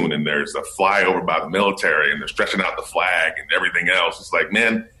afternoon and there's a flyover by the military and they're stretching out the flag and everything else. It's like,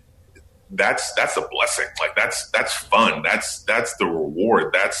 man, that's a blessing. Like that's fun. That's the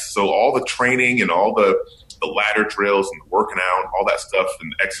reward. So all the training and all the ladder drills and the working out, all that stuff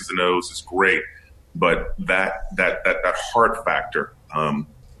and the X's and O's is great. But that heart factor, and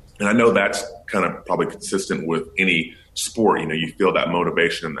I know that's kind of probably consistent with any sport. You feel that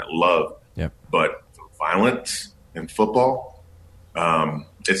motivation and that love. Yep. But violence in football,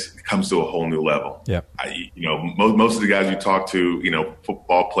 it comes to a whole new level. Yep. Most of the guys you talk to,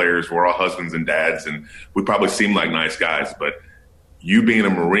 football players, we're all husbands and dads, and we probably seem like nice guys. But you being a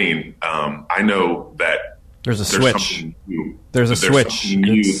Marine, I know that there's a switch. There's a switch. Something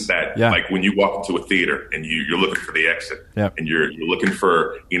new that, like when you walk into a theater and you're looking for the exit, and you're looking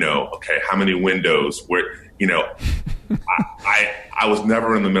for, okay, how many windows? Where, I was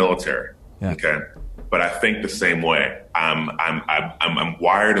never in the military, okay, but I think the same way. I'm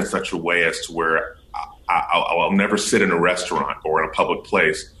wired in such a way as to where I'll never sit in a restaurant or in a public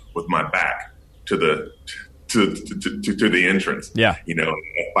place with my back to the entrance. Yeah.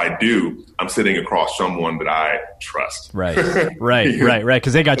 If I do, I'm sitting across someone that I trust. Right.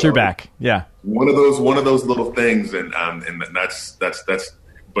 Because they got your back. Yeah. One of those little things, and that's.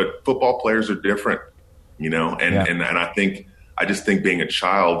 But football players are different, and I just think being a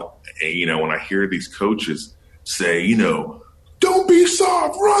child, when I hear these coaches say, don't be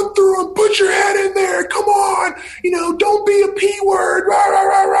soft, run through them, put your head in there, come on, don't be a P word, rah, rah,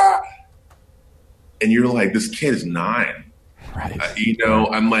 rah, rah. And you're like, this kid is 9. Right.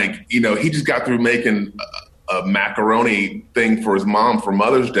 I'm like, he just got through making a macaroni thing for his mom for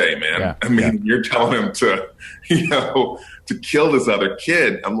Mother's Day, man. Yeah. I mean, you're telling him to, to kill this other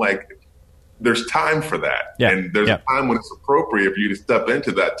kid. I'm like, there's time for that. Yeah. And there's a time when it's appropriate for you to step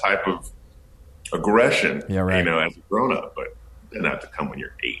into that type of aggression, as a grown up, but it doesn't have to come when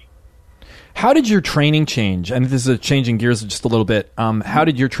you're 8. How did your training change? And this is changing gears just a little bit. How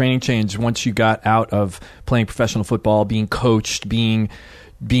did your training change once you got out of playing professional football, being coached, being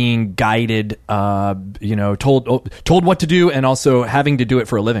guided, told what to do, and also having to do it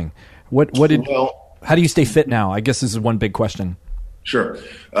for a living? How do you stay fit now? I guess this is one big question. Sure.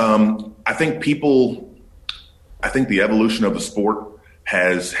 I think the evolution of the sport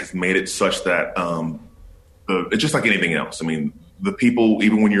has made it such that it's just like anything else. I mean, the people,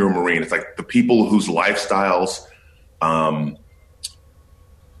 even when you're a Marine, it's like the people whose lifestyles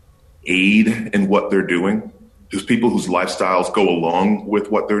aid in what they're doing, those people whose lifestyles go along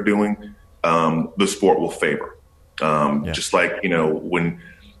with what they're doing, the sport will favor. Just like,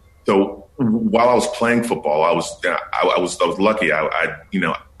 while I was playing football, I was lucky. I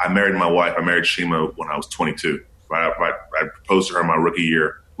married my wife. I married Shima when I was 22. I proposed to her my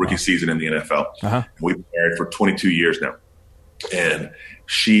rookie season in the NFL. Uh-huh. We've been married for 22 years now. And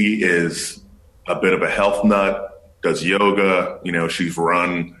she is a bit of a health nut, does yoga. She's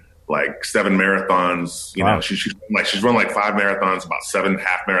run like 7 marathons. She's run like 5 marathons, about 7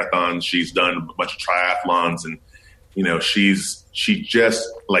 half marathons. She's done a bunch of triathlons, and she just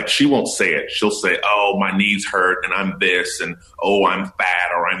like, she won't say it. She'll say, "Oh, my knees hurt, and I'm this, and oh, I'm fat,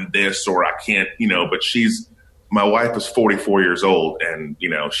 or I'm this, or I can't." But my wife is 44 years old, and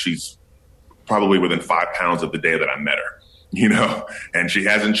she's probably within 5 pounds of the day that I met her. And she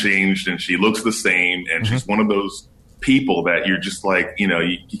hasn't changed, and she looks the same. And she's one of those people that you're just like, you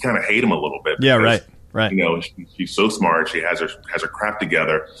kind of hate them a little bit. Yeah. Right. She's so smart. She has her crap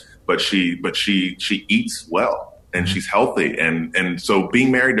together, but she eats well, and she's healthy. And so being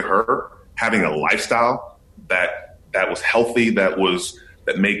married to her, having a lifestyle that was healthy, that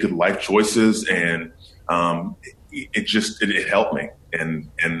made good life choices. And, it helped me. And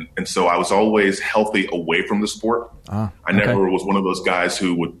so I was always healthy away from the sport. I never was one of those guys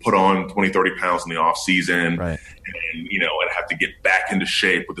who would put on 20, 30 pounds in the off season, right, and I'd have to get back into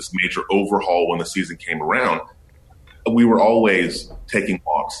shape with this major overhaul when the season came around. We were always taking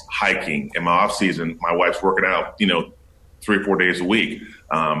walks, hiking. In my off season, my wife's working out, 3 or 4 days a week.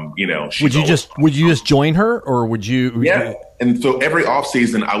 Would you just join her, or would you? Yeah. And so every off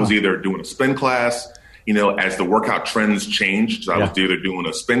season I was either doing a spin class, as the workout trends changed. So I was either doing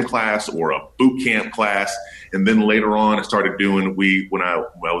a spin class or a boot camp class. And then later on I started doing, when I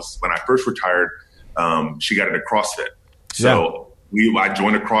first retired, she got into CrossFit. So I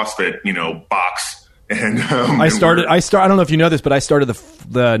joined a CrossFit, box. And I don't know if you know this, but I started the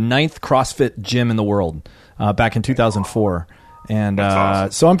 9th CrossFit gym in the world back in 2004. And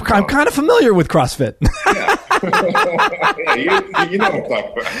awesome. So I'm kind of familiar with CrossFit. Yeah. You know what I'm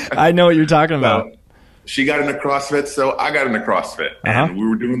talking about. I know what you're talking about. She got into CrossFit, so I got into CrossFit. And we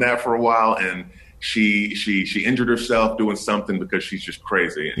were doing that for a while, and she injured herself doing something because she's just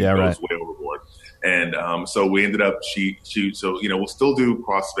crazy and goes way overboard. And so we ended up we'll still do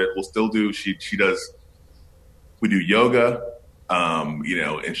CrossFit. We'll still do we do yoga,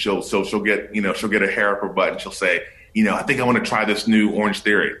 and she'll get a hair up her butt and she'll say, I think I want to try this new Orange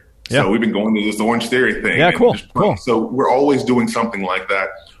Theory. Yeah. So we've been going to this Orange Theory thing. Yeah, cool. So we're always doing something like that.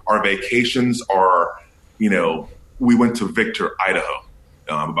 Our vacations are, we went to Victor, Idaho,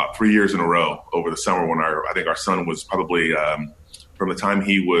 about 3 years in a row over the summer when I think our son was probably from the time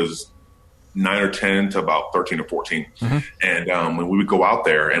he was 9 or 10 to about 13 or 14. Mm-hmm. And when we would go out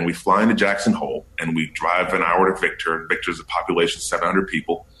there and we fly into Jackson Hole and we drive an hour to Victor. Victor's a population of 700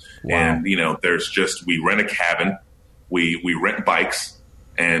 people. Wow. And, we rent a cabin. We rent bikes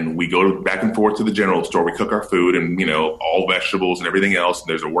and we go back and forth to the general store. We cook our food and, all vegetables and everything else. And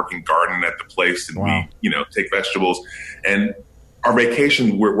there's a working garden at the place and we, take vegetables. And our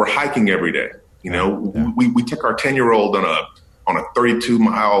vacation, we're hiking every day. We took our 10-year-old on a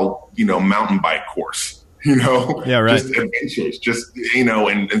 32-mile, mountain bike course, just adventures,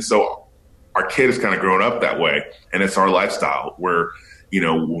 and so our kid is kind of grown up that way. And it's our lifestyle where,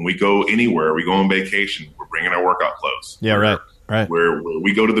 when we go anywhere, we go on vacation, we're bringing our workout clothes. Yeah. Right. Where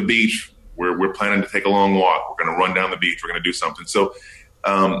we go to the beach, we're planning to take a long walk. We're going to run down the beach. We're going to do something. So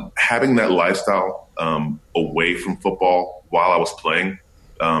having that lifestyle away from football while I was playing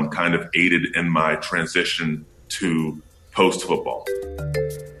kind of aided in my transition to post-football.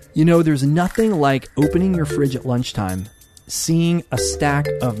 There's nothing like opening your fridge at lunchtime, seeing a stack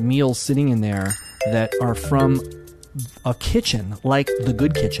of meals sitting in there that are from a kitchen like the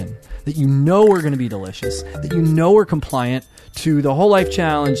Good Kitchen, that are going to be delicious, that are compliant to the Whole Life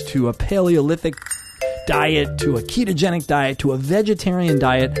Challenge, to a Paleolithic diet, to a ketogenic diet, to a vegetarian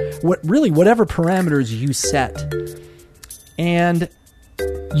diet, whatever parameters you set. And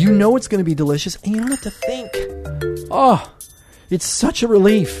it's going to be delicious, and you don't have to think. Oh, it's such a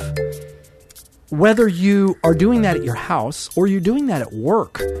relief. Whether you are doing that at your house or you're doing that at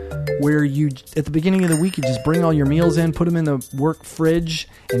work, where you, at the beginning of the week, you just bring all your meals in, put them in the work fridge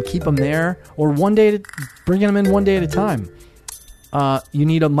and keep them there, or bringing them in one day at a time. You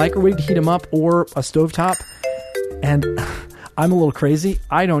need a microwave to heat them up or a stovetop. And I'm a little crazy.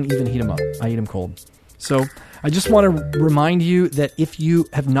 I don't even heat them up. I eat them cold. So I just want to remind you that if you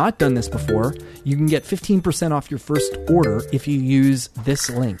have not done this before, you can get 15% off your first order if you use this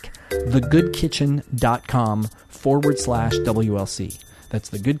link, thegoodkitchen.com/WLC. That's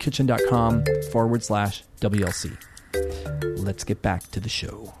thegoodkitchen.com/WLC. Let's get back to the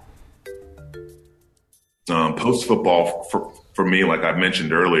show. Post-football, for me, like I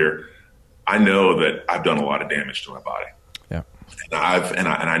mentioned earlier, I know that I've done a lot of damage to my body. Yeah. And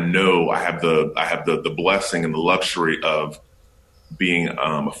I know I have the blessing and the luxury of being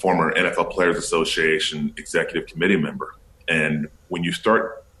a former NFL Players Association executive committee member. And when you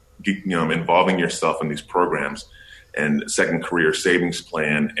start involving yourself in these programs and second career savings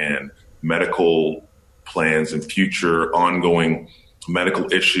plan and medical plans and future ongoing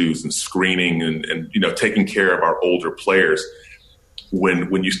medical issues and screening and taking care of our older players,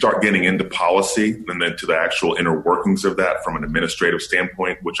 when you start getting into policy and then to the actual inner workings of that from an administrative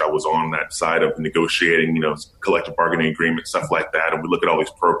standpoint, which I was on that side of negotiating, collective bargaining agreement, stuff like that. And we look at all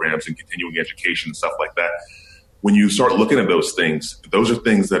these programs and continuing education and stuff like that. When you start looking at those things, those are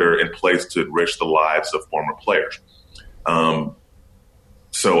things that are in place to enrich the lives of former players.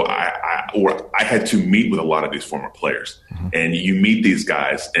 So I had to meet with a lot of these former players, and you meet these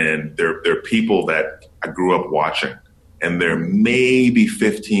guys, and they're people that I grew up watching, and they're maybe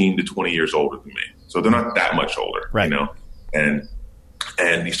 15 to 20 years older than me. So they're not that much older, right. And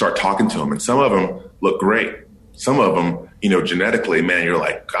you start talking to them, and some of them look great. Some of them, genetically, man, you're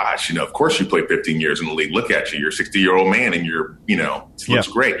like, gosh, of course you played 15 years in the league. Look at you. You're a 60-year-old man and you're, looks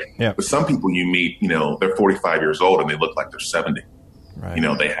great. Yeah. But some people you meet, they're 45 years old and they look like they're 70. Right.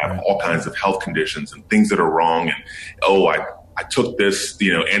 They have all kinds of health conditions and things that are wrong. And, I took this,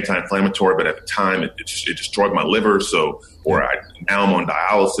 anti-inflammatory, but at the time it destroyed my liver. So, now I'm on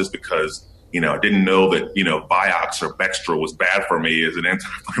dialysis because, I didn't know that, Vioxx or Bextra was bad for me as an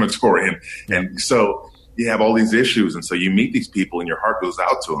anti-inflammatory. And so you have all these issues. And so you meet these people and your heart goes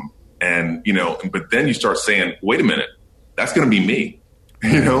out to them. And, but then you start saying, wait a minute, that's going to be me.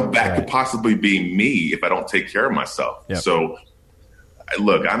 That could possibly be me if I don't take care of myself. Yep. So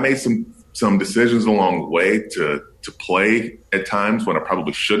look, I made some decisions along the way to play at times when I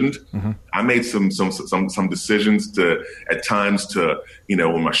probably shouldn't. Mm-hmm. I made some decisions at times to,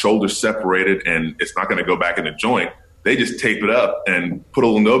 when my shoulder's separated and it's not going to go back in the joint, they just tape it up and put a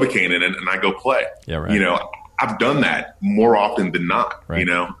little Novocaine in it and I go play. Yeah, right. I've done that more often than not, right.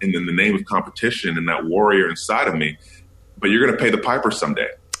 And in the name of competition and that warrior inside of me, but you're going to pay the piper someday.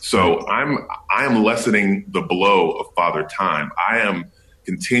 So I am lessening the blow of Father Time. I am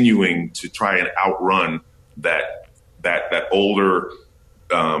continuing to try and outrun that older,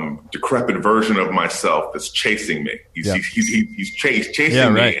 decrepit version of myself that's chasing me. He's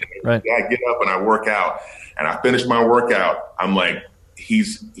chasing me. Right. I get up and I work out, and I finish my workout. I'm like,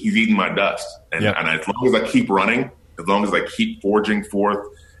 he's eating my dust, and as long as I keep running, as long as I keep forging forth,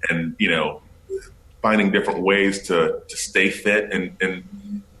 and finding different ways to stay fit, and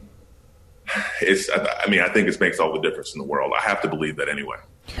I think it makes all the difference in the world. I have to believe that anyway.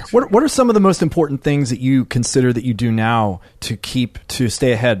 What are some of the most important things that you consider that you do now to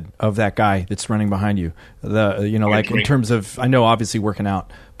stay ahead of that guy that's running behind you? In terms of, I know obviously working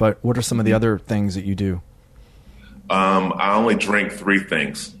out, but what are some of the other things that you do? I only drink 3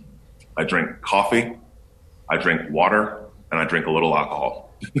 things. I drink coffee, I drink water, and I drink a little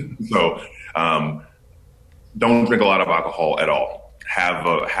alcohol. So, don't drink a lot of alcohol at all. Have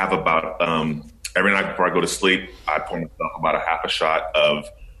about every night before I go to sleep, I pour myself about a half a shot of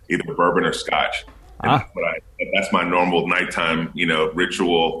either bourbon or scotch. That's my normal nighttime,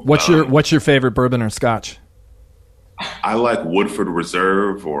 ritual. What's your favorite bourbon or scotch? I like Woodford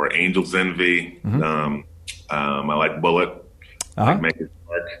Reserve or Angel's Envy. Mm-hmm. I like Bullet. I like Maker's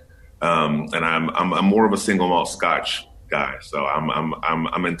Mark. And I'm more of a single malt scotch guy. So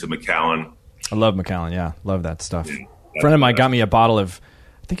I'm into Macallan. I love Macallan. Yeah, love that stuff. A friend of mine got me a bottle of,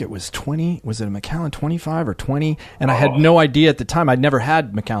 I think it was 20. Was it a Macallan 25 or 20? And I had no idea at the time. I'd never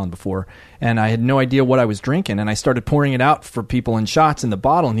had Macallan before, and I had no idea what I was drinking. And I started pouring it out for people in shots in the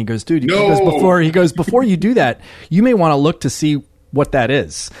bottle. And he goes, "Dude," before you do that, you may want to look to see what that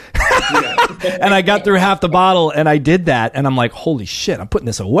is." And I got through half the bottle, and I did that, and I'm like, "Holy shit! I'm putting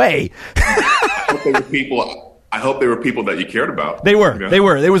this away." I hope they were people that you cared about. They were. They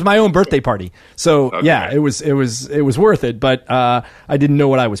were. It was my own birthday party. So it was worth it, but I didn't know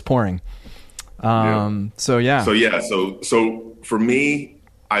what I was pouring. So for me,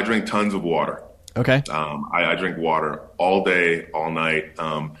 I drink tons of water. Okay. I drink water all day, all night.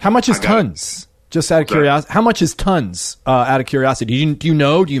 How much is tons? Just out of curiosity. How much is tons? Out of curiosity, do you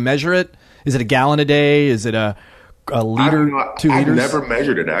know? Do you measure it? Is it a gallon a day? Is it a liter, 2 liters? I've never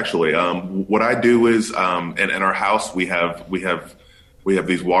measured it, actually. What I do is, in our house, we have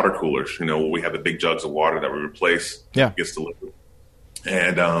these water coolers. We have the big jugs of water that we replace. Yeah. Gets delivered.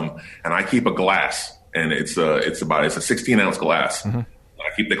 And I keep a glass, and it's a 16-ounce glass. Mm-hmm.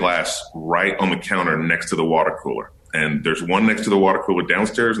 I keep the glass right on the counter next to the water cooler. And there's one next to the water cooler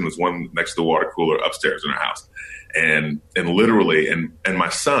downstairs, and there's one next to the water cooler upstairs in our house. And literally, and my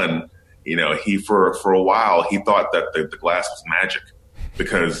son, he for a while he thought that the glass was magic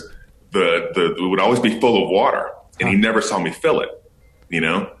because it would always be full of water, and he never saw me fill it,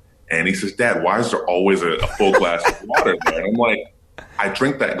 And he says, "Dad, why is there always a full glass of water there?" And I'm like, "I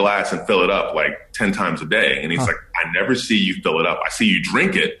drink that glass and fill it up like 10 times a day." And he's like, "I never see you fill it up. I see you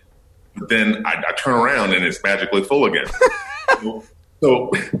drink it, but then I turn around and it's magically full again."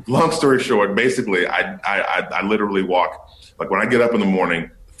 So long story short, basically, I literally walk, like when I get up in the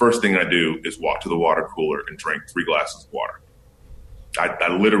morning, first thing I do is walk to the water cooler and drink 3 glasses of water.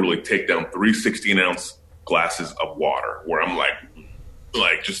 I literally take down 3 16-ounce glasses of water where I'm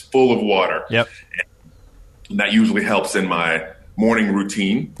like just full of water. Yep. And that usually helps in my morning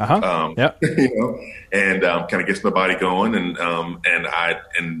routine. Yep. And kind of gets my body going. And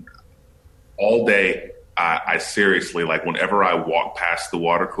all day, I seriously, like whenever I walk past the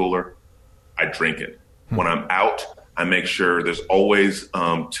water cooler, I drink it. When I'm out, I make sure there's always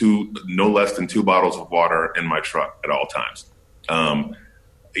no less than 2 bottles of water in my truck at all times.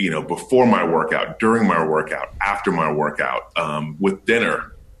 Before my workout, during my workout, after my workout, with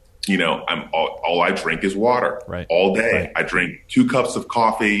dinner, all I drink is water all day. Right. I drink 2 cups of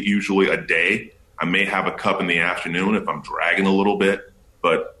coffee usually a day. I may have a cup in the afternoon if I'm dragging a little bit,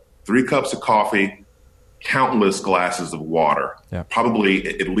 but 3 cups of coffee, countless glasses of water, probably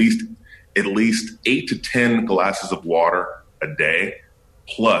at least 8 to 10 glasses of water a day,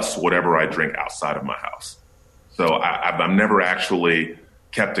 plus whatever I drink outside of my house. So I'm never actually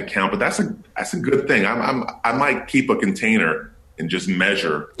kept account, but that's a good thing. I might keep a container and just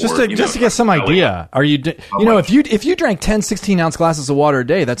measure, just to get some idea. Are you, if you drank 10 16-ounce glasses of water a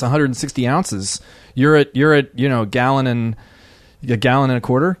day, that's 160 ounces. You're at gallon and a gallon and a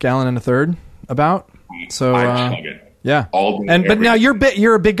quarter, gallon and a third, about. So I chug it. Yeah. All day, and but now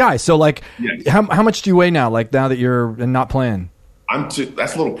you're a big guy. So like, yes. how much do you weigh now? Like now that you're not playing. That's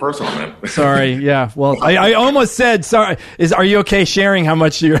a little personal, man. Sorry. Yeah. Well, I almost said sorry. Are you okay sharing how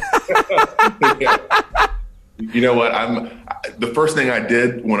much you're? Yeah. You know what? The first thing I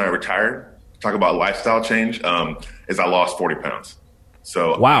did when I retired, talk about lifestyle change, is I lost 40 pounds.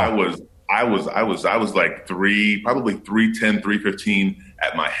 So wow. I was like probably 310, 315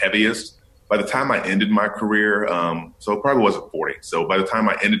 at my heaviest. By the time I ended my career, so it probably wasn't 40. So by the time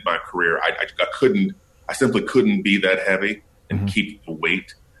I ended my career, I simply couldn't be that heavy and keep the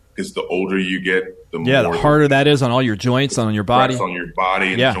weight, because the older you get, the harder that is on all your joints, on your body. On your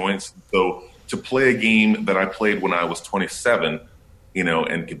body and joints. So to play a game that I played when I was 27,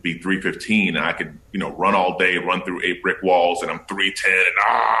 and could be 315, I could, run all day, run through 8 brick walls, and I'm 310,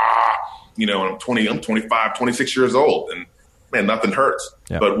 and I'm 20, I'm 25, 26 years old, and man, nothing hurts.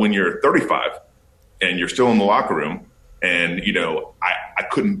 Yeah. But when you're 35 and you're still in the locker room, and, I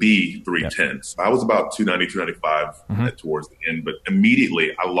couldn't be 310. Yep. So I was about 290, 295 towards the end, but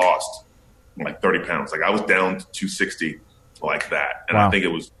immediately I lost like 30 pounds. Like I was down to 260 like that. And I think it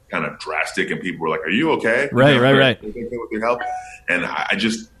was kind of drastic, and people were like, are you okay? Right. With your health? And I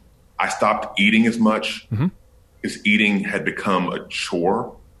stopped eating as much, because eating had become a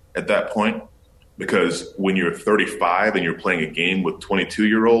chore at that point. Because when you're 35 and you're playing a game with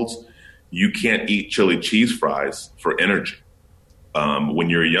 22-year-olds, you can't eat chili cheese fries for energy. When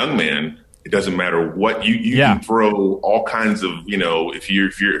you're a young man, it doesn't matter what you can throw all kinds of, if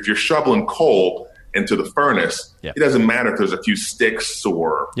you're shoveling coal into the furnace, it doesn't matter if there's a few sticks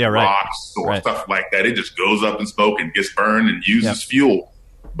or rocks or stuff like that. It just goes up in smoke and gets burned and uses fuel,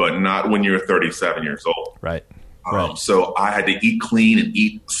 but not when you're 37 years old. Right. So I had to eat clean and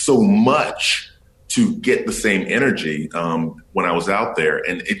eat so much to get the same energy when I was out there.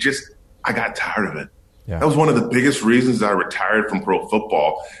 And I got tired of it. Yeah. That was one of the biggest reasons I retired from pro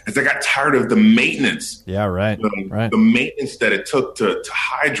football, is I got tired of the maintenance. Yeah, right. The maintenance that it took to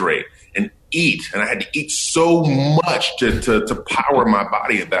hydrate and eat. And I had to eat so much to power my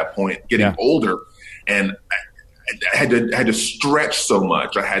body at that point, getting older. And I had to stretch so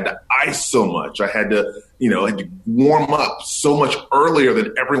much. I had to ice so much. I had to, had to warm up so much earlier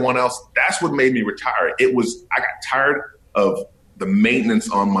than everyone else. That's what made me retire. I got tired of the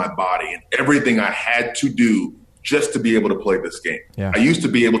maintenance on my body and everything I had to do just to be able to play this game. Yeah. I used to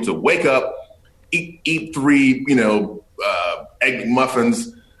be able to wake up, eat 3, egg muffins,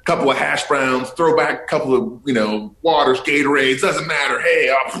 a couple of hash browns, throw back a couple of, waters, Gatorades, doesn't matter. Hey,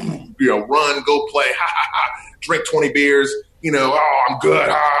 run, go play, drink 20 beers, I'm good.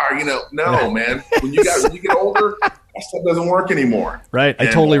 No, man. When you get older, that stuff doesn't work anymore. Right. I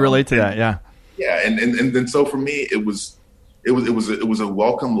totally relate to that. Yeah. Yeah. And so for me, it was a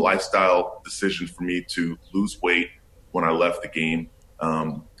welcome lifestyle decision for me to lose weight when I left the game.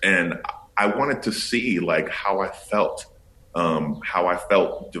 And I wanted to see like how I felt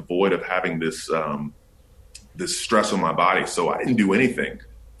devoid of having this stress on my body. So I didn't do anything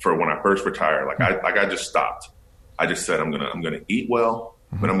for when I first retired. I just stopped. I just said, I'm gonna eat well,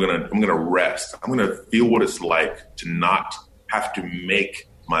 but I'm gonna rest. I'm gonna feel what it's like to not have to make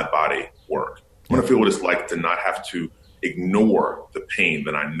my body work. I'm gonna feel what it's like to not have to ignore the pain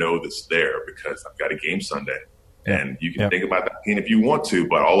that I know that's there because I've got a game Sunday. And you can think about that pain if you want to,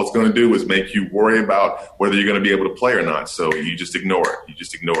 but all it's going to do is make you worry about whether you're going to be able to play or not. So you just ignore it. You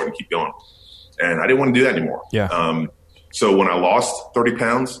just ignore it and keep going. And I didn't want to do that anymore. Yeah. So when I lost 30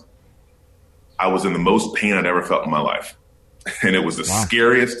 pounds, I was in the most pain I'd ever felt in my life. And it was the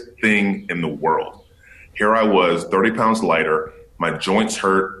scariest thing in the world. Here I was, 30 pounds lighter. My joints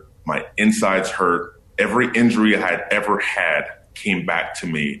hurt. My insides hurt. Every injury I had ever had came back to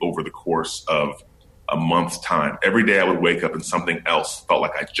me over the course of a month's time. Every day I would wake up and something else felt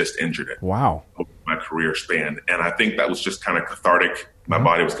like I just injured it. Wow. Over my career span. And I think that was just kind of cathartic. My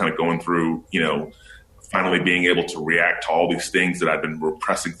body was kind of going through, finally being able to react to all these things that I've been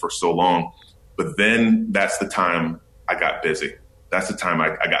repressing for so long. But then that's the time I got busy. That's the time I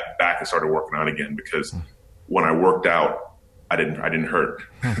got back and started working out again, because when I worked out, I didn't hurt.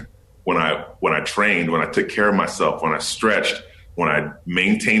 When I trained, when I took care of myself, when I stretched, when I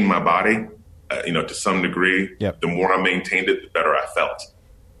maintained my body, to some degree, the more I maintained it, the better I felt.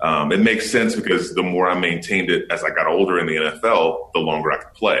 It makes sense because the more I maintained it as I got older in the NFL, the longer I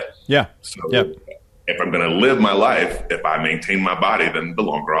could play. Yeah. So if I'm going to live my life, if I maintain my body, then the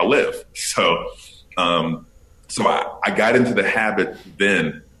longer I'll live. So, I got into the habit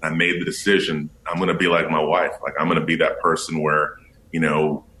then. I made the decision, I'm going to be like my wife. Like, I'm going to be that person where,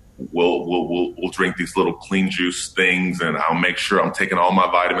 we'll drink these little clean juice things, and I'll make sure I'm taking all my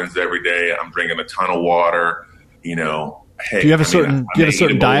vitamins every day. I'm drinking a ton of water. You know, hey, do you have a certain diet? Do you have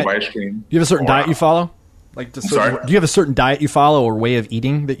a certain diet you follow? Like, do you have a certain diet you follow or way of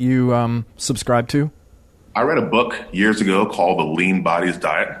eating that you subscribe to? I read a book years ago called The Lean Bodies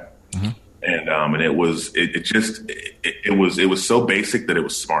Diet. Mm-hmm. And it was so basic that it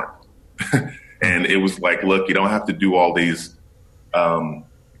was smart. And it was like, look, you don't have to do all these,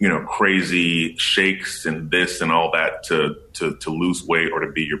 crazy shakes and this and all that to lose weight or to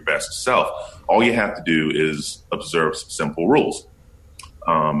be your best self. All you have to do is observe some simple rules.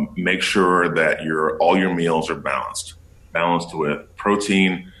 Make sure that all your meals are balanced with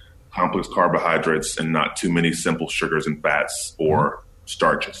protein, complex carbohydrates, and not too many simple sugars and fats or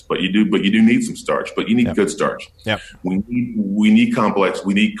starches. But you do need some starch, but you need good starch. Yep. We need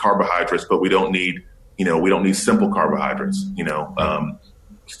carbohydrates, but we don't need simple carbohydrates.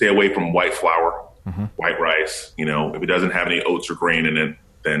 Stay away from white flour, white rice. If it doesn't have any oats or grain in it,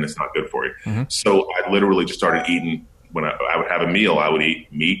 then it's not good for you. Mm-hmm. So I literally just started eating. When I would have a meal, I would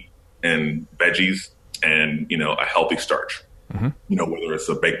eat meat and veggies and, a healthy starch. Mm-hmm. Whether it's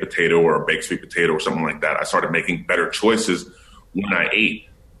a baked potato or a baked sweet potato or something like that. I started making better choices when I ate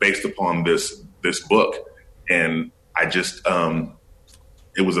based upon this book. And I just,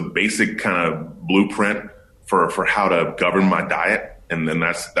 it was a basic kind of blueprint for how to govern my diet. And then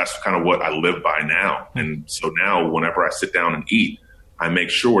that's kind of what I live by now. And so now whenever I sit down and eat, I make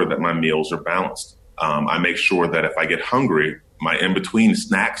sure that my meals are balanced. I make sure that if I get hungry, my in-between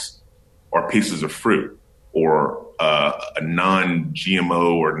snacks are pieces of fruit or a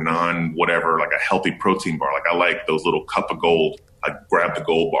non-GMO or non-whatever, like a healthy protein bar. Like I like those little cup of gold. I grab the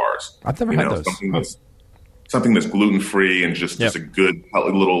gold bars. I've never had those. Something that's gluten-free and just a good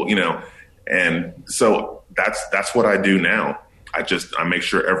little, And so that's what I do now. I make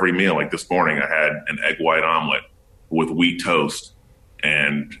sure every meal, like this morning, I had an egg white omelet with wheat toast.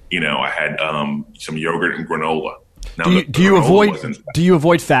 And, I had some yogurt and granola. Now, do you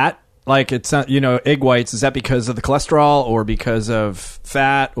avoid fat? Like it's egg whites. Is that because of the cholesterol or because of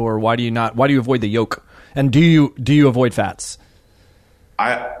fat, or why do you avoid the yolk? And do you avoid fats?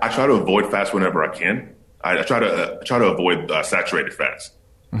 I try to avoid fats whenever I can. I try to avoid saturated fats.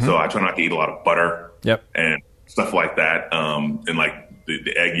 Mm-hmm. So I try not to eat a lot of butter. Yep. And stuff like that. And like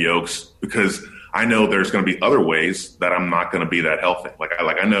the egg yolks, because I know there's going to be other ways that I'm not going to be that healthy.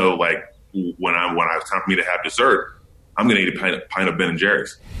 I know when it's time for me to have dessert, I'm going to eat a pint of Ben &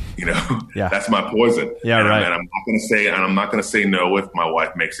 Jerry's. Yeah. That's my poison. Yeah, right. And I'm not going to say no if my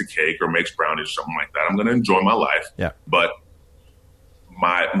wife makes a cake or makes brownies or something like that. I'm going to enjoy my life. Yeah. But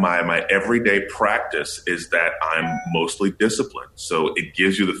my everyday practice is that I'm mostly disciplined. So it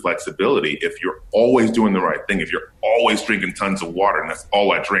gives you the flexibility. If you're always doing the right thing, if you're always drinking tons of water, and that's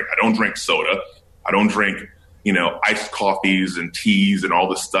all I drink. I don't drink soda. I don't drink, iced coffees and teas and all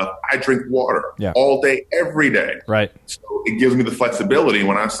this stuff. I drink water all day, every day. Right. So it gives me the flexibility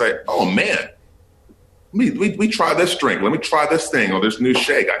when I say, oh man, we try this drink. Let me try this thing or this new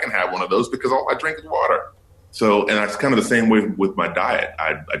shake. I can have one of those because all I drink is water. So, and that's kind of the same way with my diet.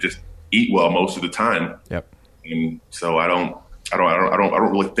 I just eat well most of the time. Yep. And so I don't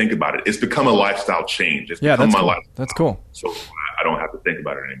really think about it. It's become a lifestyle change. It's become my life. That's cool. So I don't have to think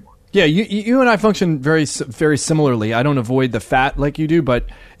about it anymore. Yeah, you and I function very, very similarly. I don't avoid the fat like you do, but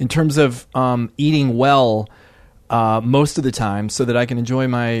in terms of eating well most of the time so that I can enjoy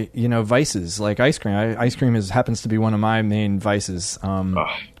my, vices like ice cream. Ice cream happens to be one of my main vices.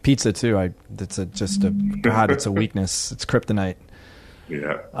 Pizza too. It's a weakness. It's kryptonite.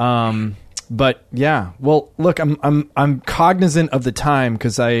 Yeah. But yeah, well, look, I'm cognizant of the time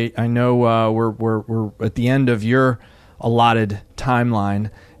because I know we're at the end of your allotted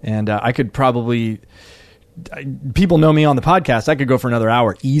timeline, and I could probably. People know me on the podcast. I could go for another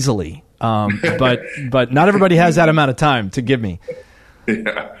hour easily, but not everybody has that amount of time to give me.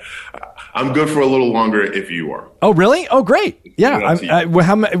 Yeah. I'm good for a little longer if you are. Oh, really? Oh, great. Yeah.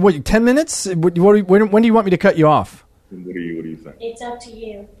 How 10 minutes? When do you want me to cut you off? What do you think? It's up to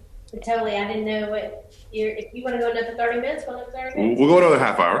you. Totally. I didn't know if you want to go another 30 minutes, we'll go 30 minutes. We'll go another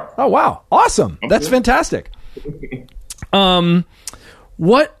half hour. Oh, wow. Awesome. Okay. That's fantastic. Given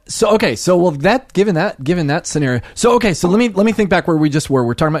that scenario. So let me think back where we just were.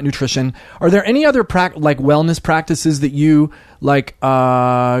 We're talking about nutrition. Are there any other wellness practices that you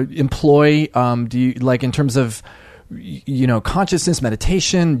employ? Do you in terms of consciousness,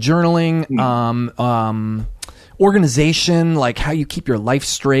 meditation, journaling, organization, like how you keep your life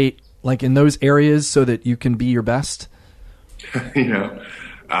straight, like in those areas so that you can be your best? That's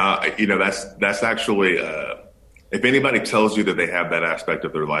actually If anybody tells you that they have that aspect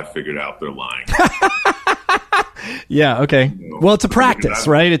of their life figured out, they're lying. Yeah. Okay. Well, it's a practice,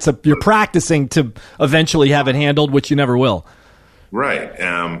 right? You're practicing to eventually have it handled, which you never will. Right.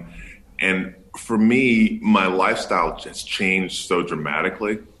 And for me, my lifestyle has changed so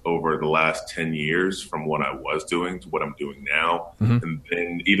dramatically over the last 10 years from what I was doing to what I'm doing now. Mm-hmm. And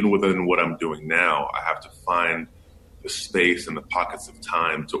then even within what I'm doing now, I have to find the space and the pockets of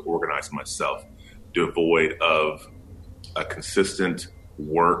time to organize myself, devoid of a consistent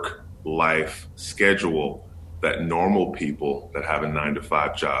work-life schedule that normal people that have a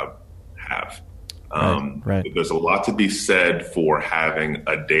 9-to-5 job have. Right. There's a lot to be said for having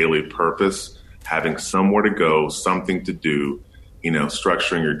a daily purpose, having somewhere to go, something to do,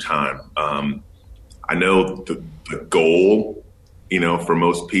 structuring your time. I know the goal, for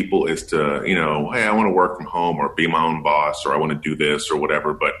most people is to, hey, I want to work from home or be my own boss, or I want to do this or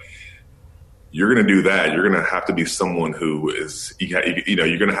whatever. But you're going to do that. You're going to have to be someone who is, you're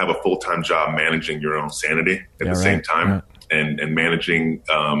going to have a full-time job managing your own sanity at the same time, and managing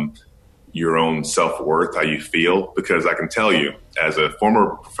your own self-worth, how you feel. Because I can tell you, as a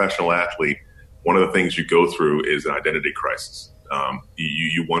former professional athlete, one of the things you go through is an identity crisis.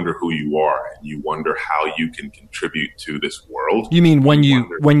 You wonder who you are. You wonder how you can contribute to this world. You mean when you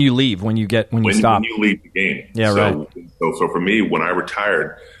leave, when you stop? When you leave the game. Yeah, right. So for me, when I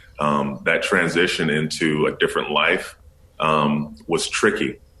retired, that transition into a different life was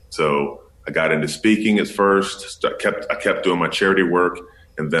tricky. So I got into speaking at first. I kept doing my charity work,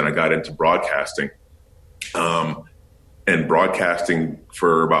 and then I got into broadcasting. And broadcasting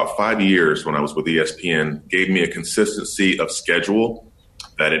for about 5 years when I was with ESPN gave me a consistency of schedule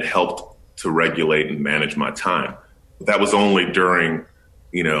that it helped to regulate and manage my time. But that was only during,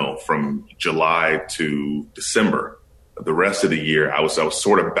 from July to December. The rest of the year, I was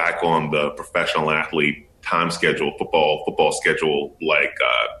sort of back on the professional athlete time schedule, football schedule, like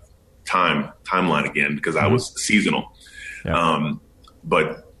timeline again, because I was seasonal. Yeah.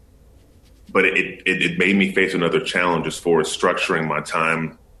 But it made me face another challenge as far as structuring my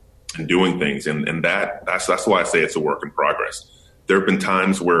time and doing things. And that's why I say it's a work in progress. There have been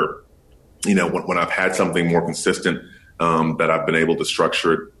times where, when I've had something more consistent, that I've been able to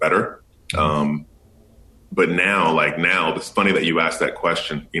structure it better. But now, it's funny that you asked that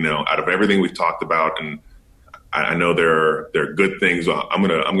question. Out of everything we've talked about, and I know there are good things. I'm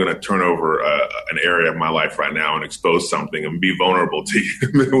gonna turn over an area of my life right now and expose something and be vulnerable to you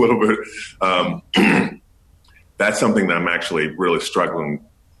a little bit. That's something that I'm actually really struggling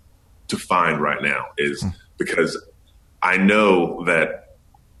to find right now, is because I know that.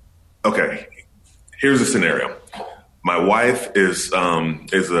 Okay, here's a scenario. My wife is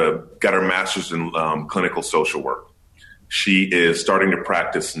got her master's in clinical social work. She is starting to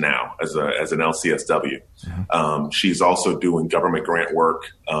practice now as an LCSW. Mm-hmm. She's also doing government grant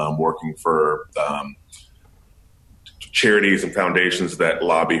work, working for charities and foundations that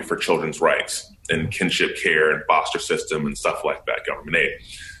lobby for children's rights and kinship care and foster system and stuff like that, government aid.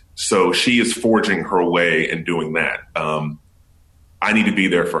 So she is forging her way in doing that. I need to be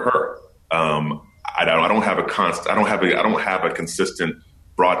there for her. I don't have a consistent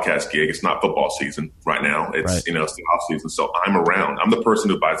broadcast gig. It's not football season right now. It's it's the off season. So I'm around. I'm the person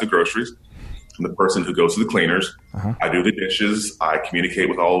who buys the groceries. I'm the person who goes to the cleaners. Uh-huh. I do the dishes. I communicate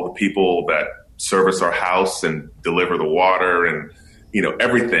with all the people that service our house and deliver the water and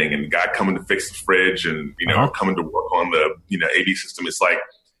everything. And guy coming to fix the fridge and coming to work on the AV system. It's like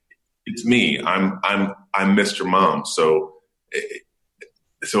it's me. I'm Mr. Mom. So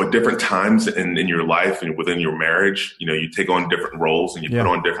at different times in your life and within your marriage, you take on different roles and you put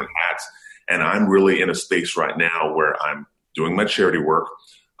on different hats. And I'm really in a space right now where I'm doing my charity work.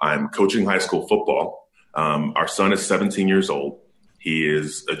 I'm coaching high school football. Our son is 17 years old. He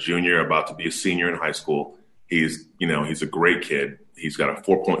is a junior, about to be a senior in high school. He's a great kid. He's got a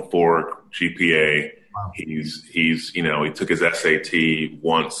 4.4 GPA. Wow. He took his SAT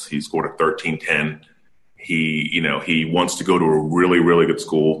once. He scored a 1310. He wants to go to a really, really good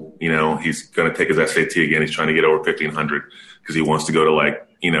school. He's going to take his SAT again. He's trying to get over 1,500 because he wants to go to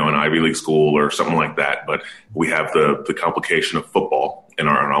an Ivy League school or something like that. But we have the complication of football in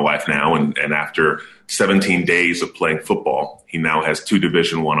our life now. And after 17 days of playing football, he now has 2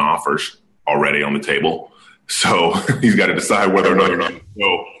 Division I offers already on the table. So he's got to decide whether or not to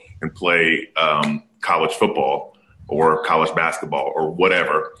go and play college football or college basketball or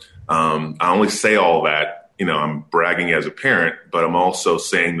whatever. I only say all that, I'm bragging as a parent, but I'm also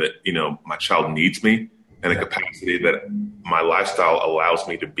saying that, my child needs me in a capacity that my lifestyle allows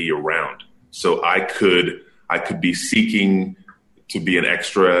me to be around. So I could be seeking to be an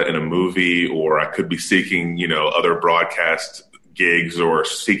extra in a movie, or I could be seeking, other broadcast gigs, or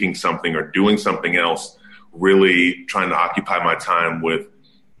seeking something or doing something else, really trying to occupy my time with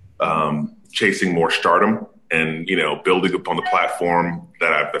chasing more stardom and, building upon the platform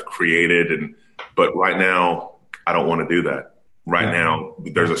that I've created. But right now, I don't want to do that. Right now,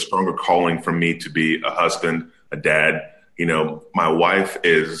 there's a stronger calling for me to be a husband, a dad. My wife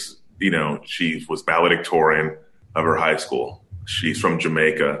is, she was valedictorian of her high school. She's from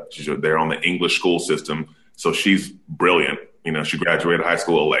Jamaica. She's there on the English school system. So she's brilliant. She graduated high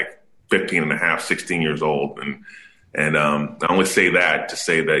school at like 15 and a half, 16 years old. And I only say that to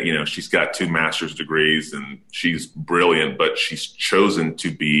say that, she's got 2 master's degrees and she's brilliant, but she's chosen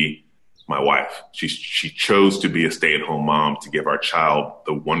to be my wife. She chose to be a stay-at-home mom, to give our child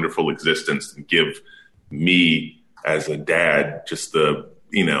the wonderful existence and give me as a dad just the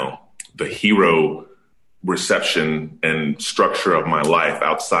hero reception and structure of my life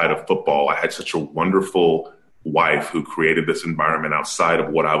outside of football. I had such a wonderful wife who created this environment outside of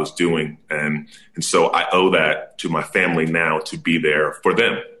what I was doing. And so I owe that to my family now, to be there for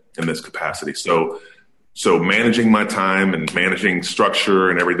them in this capacity. So managing my time and managing structure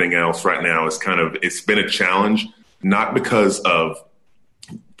and everything else right now is it's been a challenge, not because of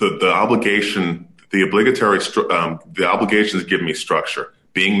the obligation, the obligations give me structure.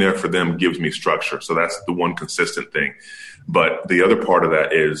 Being there for them gives me structure. So that's the one consistent thing. But the other part of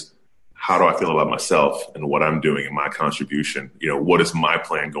that is, how do I feel about myself and what I'm doing and my contribution? What is my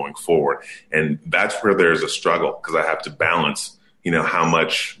plan going forward? And that's where there's a struggle, because I have to balance, how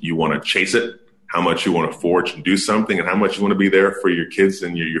much you want to chase it, how much you want to forge and do something, and how much you want to be there for your kids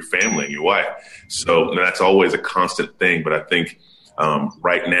and your family and your wife. So that's always a constant thing. But I think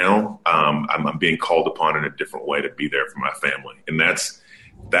right now I'm being called upon in a different way to be there for my family. And that's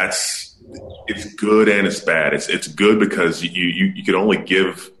it's good and it's bad. It's good because you can only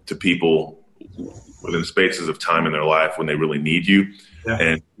give to people within spaces of time in their life when they really need you. Yeah.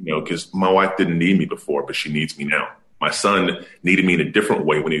 And, because my wife didn't need me before, but she needs me now. My son needed me in a different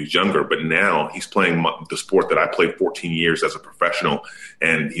way when he was younger, but now he's playing the sport that I played 14 years as a professional,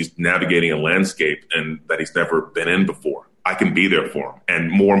 and he's navigating a landscape and that he's never been in before. I can be there for him.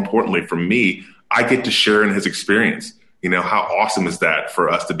 And more importantly for me, I get to share in his experience. How awesome is that for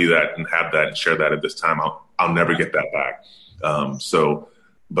us to be that and have that and share that at this time? I'll never get that back.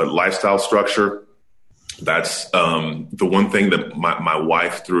 But lifestyle structure, that's the one thing that my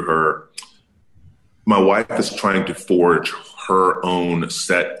wife, my wife is trying to forge her own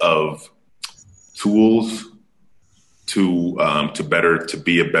set of tools to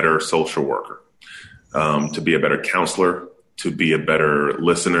be a better social worker, to be a better counselor, to be a better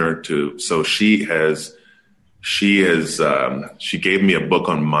listener. So she gave me a book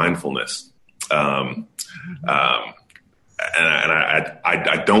on mindfulness. And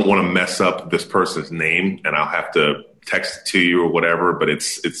I don't want to mess up this person's name, and I'll have to text it to you or whatever, but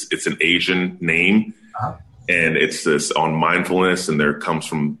it's an Asian name, and it's this on mindfulness, and there comes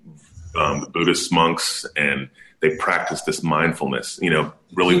from the Buddhist monks, and they practice this mindfulness,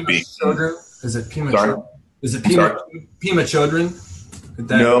 really being. Is it Pima? Sorry? Is it Pima Chodron?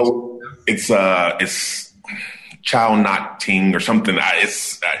 No, it's Chow Not Ting or something.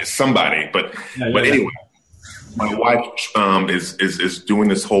 It's somebody, but anyway. My wife is doing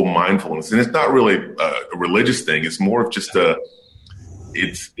this whole mindfulness, and it's not really a religious thing. It's more of just and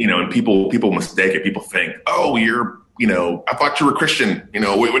people mistake it. People think, oh, I thought you were Christian.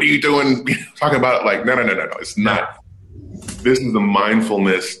 What are you doing? Talking about it like, no. It's not. This is the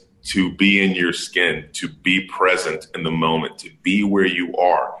mindfulness to be in your skin, to be present in the moment, to be where you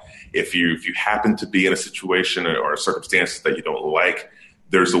are. If you happen to be in a situation or circumstances that you don't like,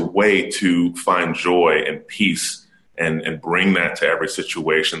 there's a way to find joy and peace and bring that to every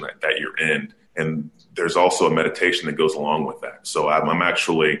situation that you're in. And there's also a meditation that goes along with that. So I'm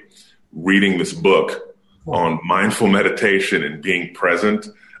actually reading this book on mindful meditation and being present,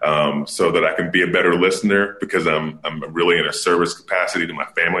 so that I can be a better listener, because I'm really in a service capacity to my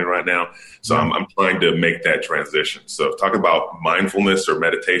family right now. So I'm trying to make that transition. So talk about mindfulness or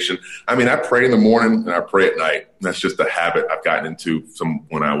meditation. I mean, I pray in the morning and I pray at night. That's just a habit I've gotten into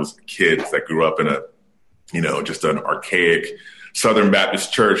when I was a kid, that grew up in just an archaic Southern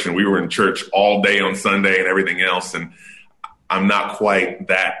Baptist church. And we were in church all day on Sunday and everything else. And I'm not quite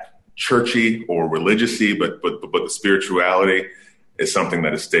that churchy or religious-y, but the spirituality is something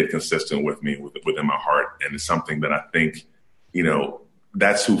that has stayed consistent with me within my heart. And it's something that I think,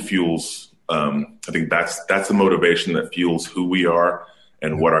 that's who fuels, I think that's the motivation that fuels who we are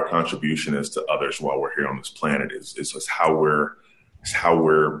and what our contribution is to others while we're here on this planet is how we're It's how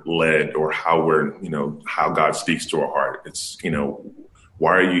we're led, or how we're, how God speaks to our heart. It's,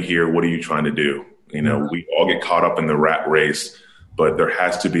 why are you here? What are you trying to do? We all get caught up in the rat race, but there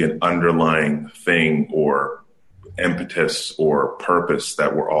has to be an underlying thing or impetus or purpose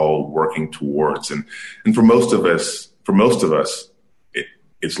that we're all working towards. And for most of us,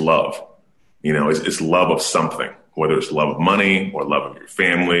 it's love. It's love of something, whether it's love of money or love of your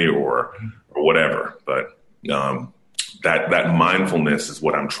family or whatever. But that mindfulness is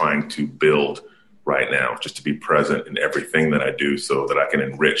what I'm trying to build right now, just to be present in everything that I do so that I can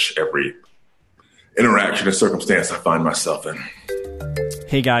enrich every interaction and circumstance I find myself in.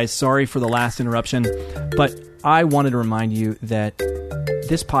 Hey guys, sorry for the last interruption, but I wanted to remind you that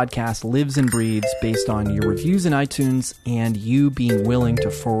this podcast lives and breathes based on your reviews in iTunes and you being willing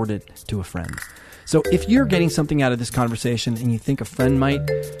to forward it to a friend. So if you're getting something out of this conversation and you think a friend might,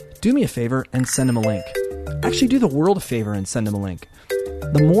 do me a favor and send them a link. Actually, do the world a favor and send them a link.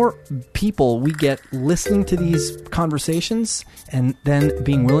 The more people we get listening to these conversations and then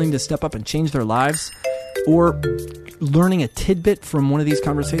being willing to step up and change their lives, or learning a tidbit from one of these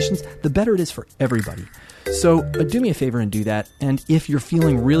conversations, the better it is for everybody. So do me a favor and do that. And if you're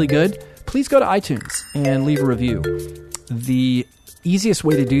feeling really good, please go to iTunes and leave a review. The easiest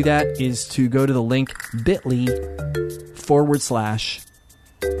way to do that is to go to the link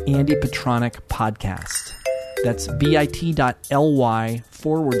bit.ly/Andy Petronic podcast. That's bit.ly/Andy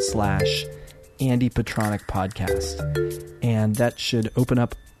Petronic podcast. And that should open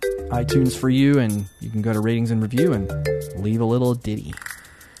up iTunes for you, and you can go to ratings and review and leave a little ditty.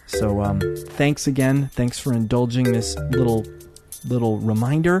 So thanks again. Thanks for indulging this little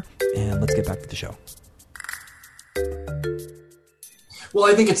reminder, and let's get back to the show. Well,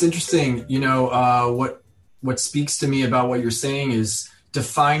 I think it's interesting, what speaks to me about what you're saying is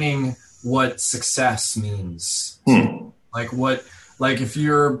defining what success means. Like if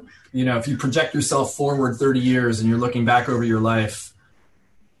you're, if you project yourself forward 30 years and you're looking back over your life,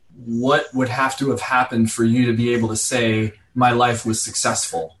 what would have to have happened for you to be able to say my life was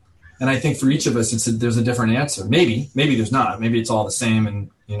successful? And I think for each of us, there's a different answer. Maybe there's not. Maybe it's all the same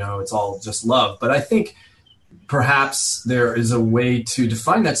and, it's all just love. But I think perhaps there is a way to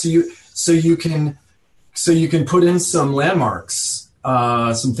define that. So you can put in some landmarks,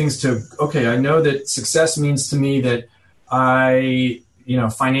 some things okay, I know that success means to me that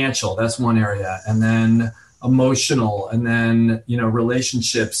financial, that's one area. And then emotional, and then,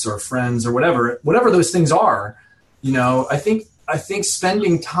 relationships or friends or whatever those things are, I think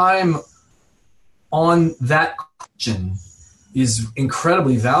spending time on that question is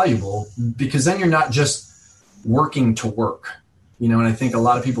incredibly valuable, because then you're not just working to work, and I think a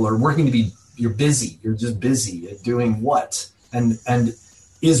lot of people are working you're busy. You're just busy at doing what? And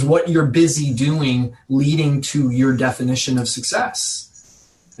is what you're busy doing leading to your definition of success?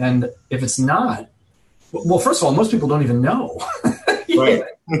 And if it's not, well, first of all, most people don't even know. Right.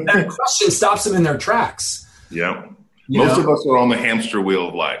 That question stops them in their tracks. Yeah. Most of us are on the hamster wheel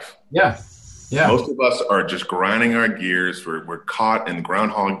of life. Yeah. Most of us are just grinding our gears. We're caught in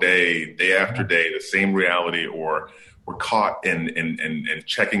Groundhog Day, day after day, the same reality, or we're caught in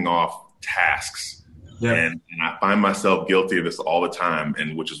checking off tasks. Yeah. And I find myself guilty of this all the time,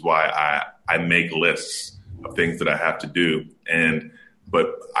 and which is why I make lists of things that I have to do.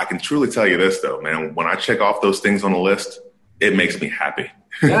 But I can truly tell you this, though, man, when I check off those things on the list, it makes me happy.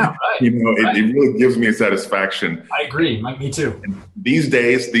 Yeah, right. It really gives me a satisfaction. I agree. Me too. And these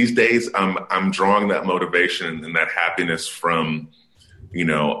days, I'm drawing that motivation and that happiness from,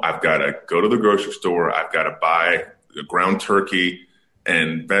 I've got to go to the grocery store. I've got to buy a ground turkey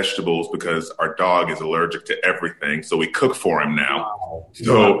and vegetables because our dog is allergic to everything. So we cook for him now.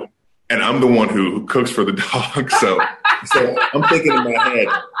 Wow. And I'm the one who cooks for the dog. So I'm thinking in my head,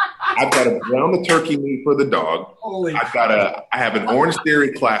 I've got to brown the turkey meat for the dog. I have an Orange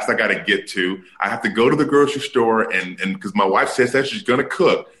Theory class I got to get to. I have to go to the grocery store and because my wife says that she's going to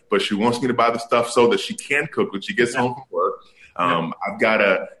cook, but she wants me to buy the stuff so that she can cook when she gets home from work. I've got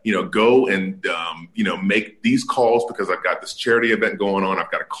to, go and, make these calls because I've got this charity event going on. I've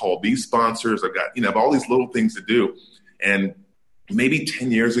got to call these sponsors. I've got, I've all these little things to do. And maybe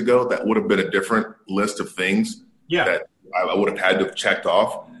 10 years ago, that would have been a different list of things that I would have had to have checked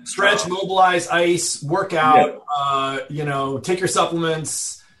off. Stretch, mobilize, ice, workout, take your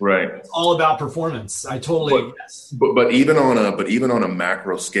supplements. Right. It's all about performance. I totally yes. But even on a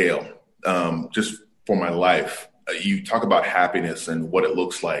macro scale, just for my life, you talk about happiness and what it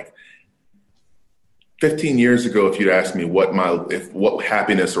looks like. 15 years ago, if you'd asked me what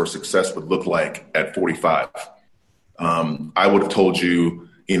happiness or success would look like at 45, I would have told you,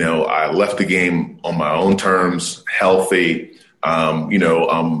 I left the game on my own terms, healthy,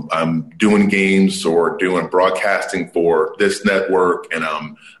 I'm doing games or doing broadcasting for this network, and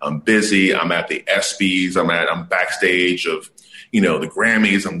I'm busy. I'm at the ESPYs. I'm backstage of, the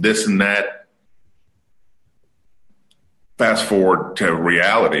Grammys. I'm this and that. Fast forward to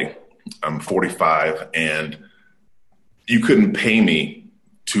reality. I'm 45, and you couldn't pay me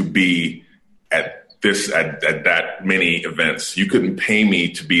to be at that many events. You couldn't pay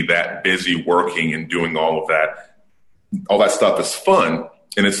me to be that busy working and doing all of that. All that stuff is fun,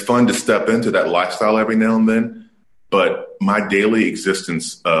 and it's fun to step into that lifestyle every now and then. But my daily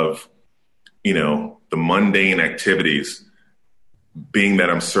existence of, the mundane activities, being that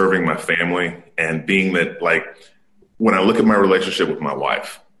I'm serving my family, and being that, like, when I look at my relationship with my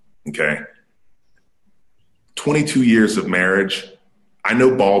wife, okay, 22 years of marriage, I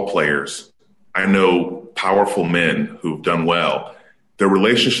know ball players, I know powerful men who've done well. Their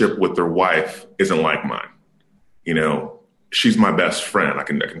relationship with their wife isn't like mine. She's my best friend. I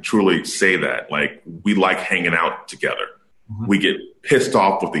can truly say that. Like, we like hanging out together. Mm-hmm. We get pissed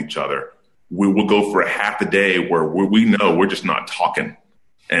off with each other. We will go for a half a day where we know we're just not talking.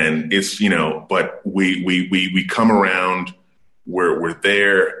 And it's, but we come around, we're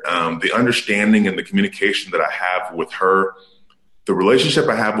there. The understanding and the communication that I have with her, the relationship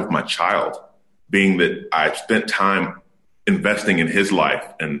I have with my child, being that I've spent time investing in his life.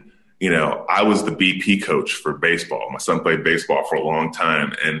 And, I was the BP coach for baseball. My son played baseball for a long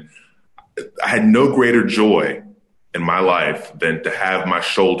time. And I had no greater joy in my life than to have my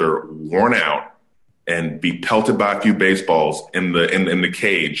shoulder worn out and be pelted by a few baseballs in the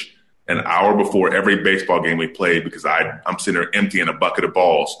cage an hour before every baseball game we played, because I'm sitting there emptying a bucket of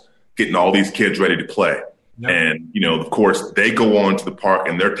balls, getting all these kids ready to play. Yep. And, of course, they go on to the park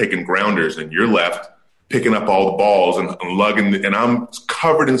and they're taking grounders, and you're left picking up all the balls and lugging, and I'm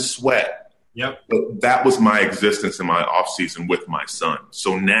covered in sweat. Yep. But that was my existence in my off season with my son.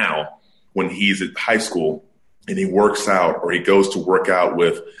 So now when he's at high school and he works out, or he goes to work out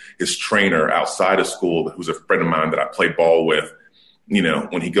with his trainer outside of school, who's a friend of mine that I play ball with,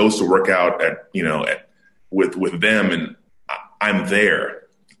 when he goes to work out with them, and I'm there,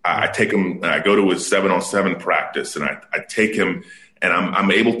 I take him, I go to his 7-on-7 practice, and I take him, and I'm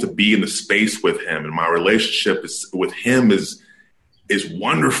able to be in the space with him, and my relationship with him is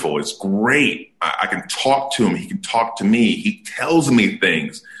wonderful. It's great. I can talk to him. He can talk to me. He tells me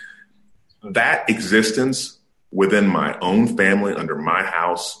things. That existence within my own family, under my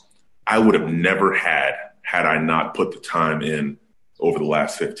house, I would have never had I not put the time in over the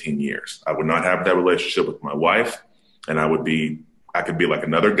last 15 years. I would not have that relationship with my wife, and I could be like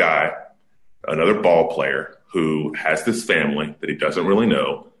another guy, another ball player who has this family that he doesn't really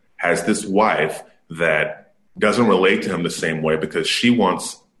know, has this wife that doesn't relate to him the same way, because she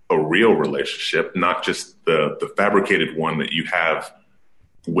wants a real relationship, not just the fabricated one that you have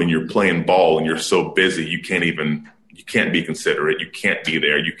when you're playing ball and you're so busy you can't be considerate, you can't be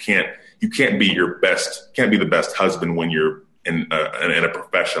there, you can't be the best husband when you're in a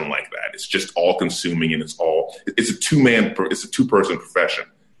profession like that. It's just all consuming, and it's a two-person profession,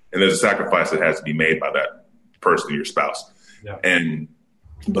 and there's a sacrifice that has to be made by that person, your spouse. Yeah.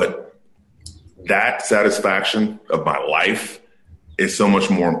 But that satisfaction of my life is so much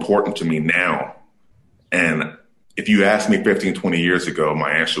more important to me now. And if you asked me 15, 20 years ago,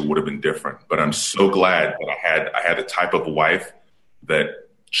 my answer would have been different. But I'm so glad that I had the type of wife that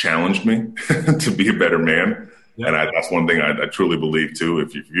challenged me to be a better man. Yeah. And that's one thing I truly believe too.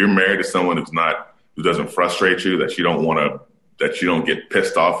 If you're married to someone who doesn't frustrate you, that you don't get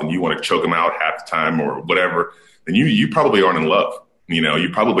pissed off and you want to choke them out half the time or whatever, then you probably aren't in love. You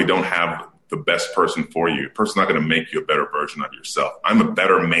probably don't have the best person for you. A person's not going to make you a better version of yourself. I'm a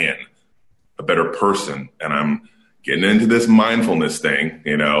better man, a better person, and I'm getting into this mindfulness thing,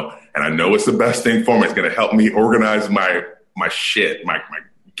 and I know it's the best thing for me. It's going to help me organize my shit,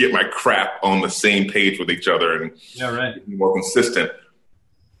 get my crap on the same page with each other and be more consistent.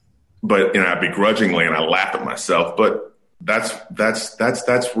 But I begrudgingly, and I laugh at myself, but that's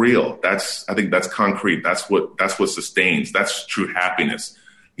real. I think that's concrete. That's what sustains. That's true happiness.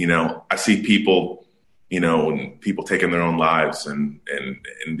 I see people, and people taking their own lives and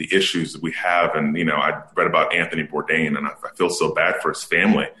the issues that we have. And, I read about Anthony Bourdain, and I feel so bad for his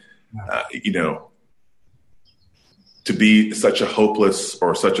family. To be such a hopeless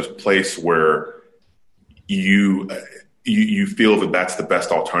or such a place where you feel that that's the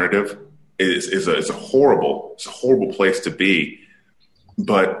best alternative is a horrible place to be.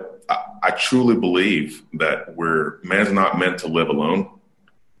 But I truly believe that man's not meant to live alone.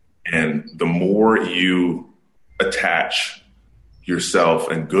 And the more you attach yourself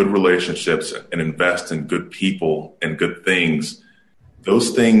and good relationships and invest in good people and good things,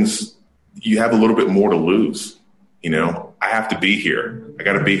 those things, you have a little bit more to lose. I have to be here. I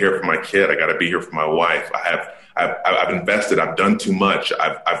got to be here for my kid. I got to be here for my wife. I've invested. I've done too much.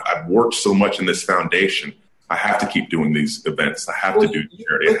 I've worked so much in this foundation. I have to keep doing these events. I have to do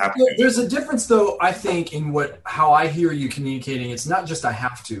charity. There's a difference, though, I think, in how I hear you communicating. It's not just I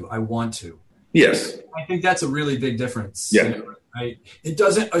have to, I want to. Yes. I think that's a really big difference. Yeah. Right? It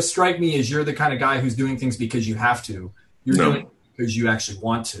doesn't strike me as you're the kind of guy who's doing things because you have to. You're doing it because you actually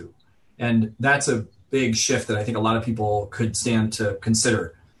want to. And that's a big shift that I think a lot of people could stand to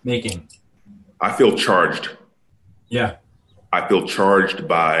consider making. I feel charged. Yeah. I feel charged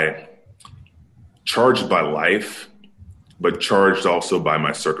by life, but charged also by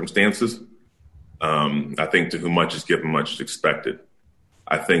my circumstances. I think to whom much is given, much is expected.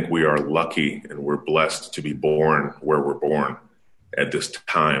 I think we are lucky and we're blessed to be born where we're born at this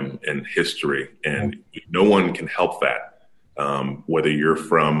time in history. And no one can help that. Whether you're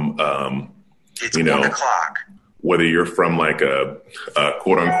from, it's 1 o'clock. Whether you're from like a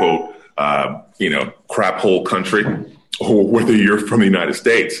quote unquote, crap hole country, or whether you're from the United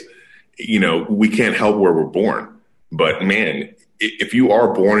States, we can't help where we're born. But man, if you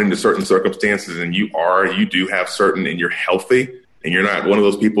are born into certain circumstances and you do have certain, and you're healthy and you're not one of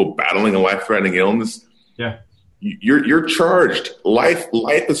those people battling a life-threatening illness, yeah, you're charged. Life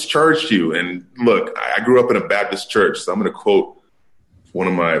has charged you. And look, I grew up in a Baptist church, so I'm going to quote one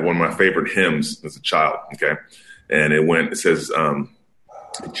of my favorite hymns as a child. Okay. And it says, "A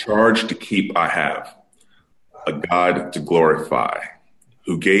charge to keep I have, a God to glorify,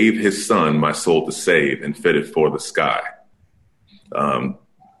 who gave his son my soul to save and fitted for the sky.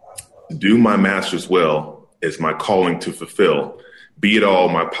 Do my master's will is my calling to fulfill. Be it all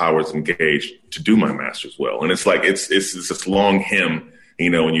my powers engaged to do my master's will." And it's like, it's this long hymn,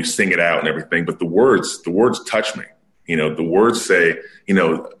 and you sing it out and everything, but the words touch me. The words say,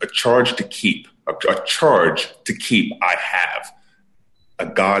 a charge to keep, a charge to keep I have, a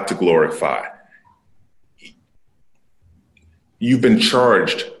God to glorify. You've been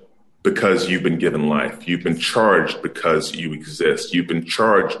charged because you've been given life. You've been charged because you exist. You've been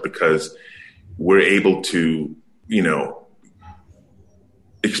charged because we're able to,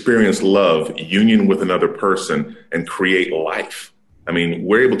 experience love, union with another person, and create life. I mean,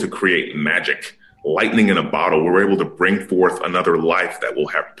 we're able to create magic, lightning in a bottle. We're able to bring forth another life that will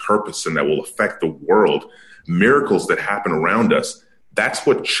have purpose and that will affect the world. Miracles that happen around us. That's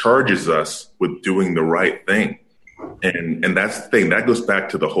what charges us with doing the right thing. And that's the thing. That goes back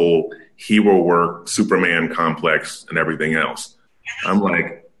to the whole hero work, Superman complex, and everything else. I'm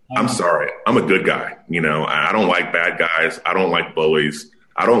like, I'm sorry. I'm a good guy. I don't like bad guys. I don't like bullies.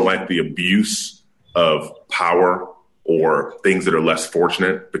 I don't like the abuse of power or things that are less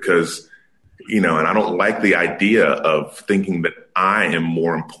fortunate because, and I don't like the idea of thinking that I am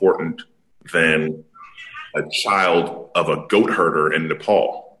more important than a child of a goat herder in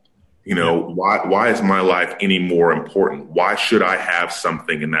Nepal. Why is my life any more important? Why should I have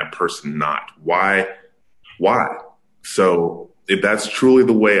something and that person not? Why? So if that's truly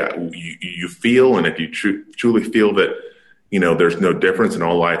the way you feel, and if you truly feel that, there's no difference and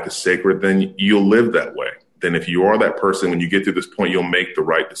all life is sacred, then you'll live that way. Then if you are that person, when you get to this point, you'll make the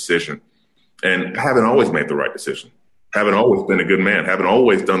right decision. And I haven't always made the right decision. Haven't always been a good man. Haven't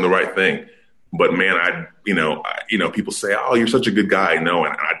always done the right thing. But man, people say, "Oh, you're such a good guy." No,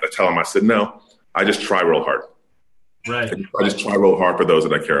 and I tell them, I said, "No, I just try real hard. Right. I just try real hard for those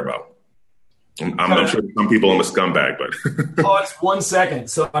that I care about." I'm sure some people I'm a scumbag, but oh, it's 1 second.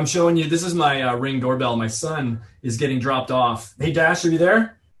 So I'm showing you. This is my Ring doorbell. My son is getting dropped off. Hey, Dash, are you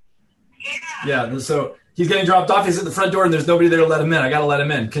there? Yeah. So he's getting dropped off. He's at the front door, and there's nobody there to let him in. I got to let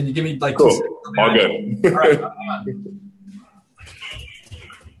him in. Can you give me like 2 seconds? All good. All right.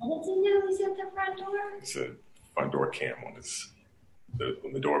 Does he know he's at the front door? It's a front door cam when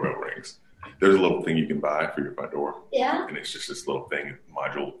the doorbell rings. There's a little thing you can buy for your front door. Yeah. And it's just this little thing,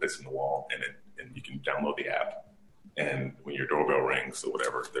 module that's in the wall, and you can download the app. And when your doorbell rings or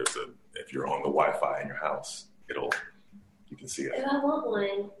whatever, if you're on the Wi-Fi in your house, you can see it. If I want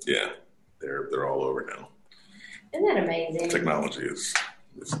one. Yeah, they're all over now. Isn't that amazing? Technology is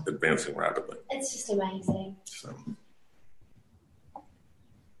advancing rapidly. It's just amazing. So.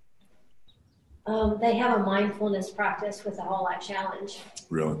 They have a mindfulness practice with the Whole Life Challenge.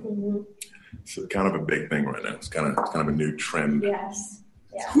 Really? Mm-hmm. It's kind of a big thing right now. It's kind of a new trend. Yes.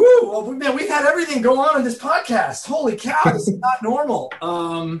 Yeah. Woo! Well, man, we've had everything go on in this podcast. Holy cow, this is not normal.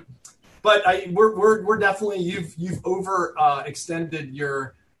 But we're definitely you've over extended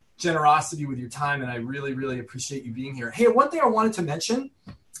your generosity with your time, and I really, really appreciate you being here. Hey, one thing I wanted to mention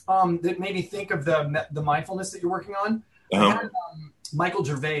that made me think of the mindfulness that you're working on. I had Michael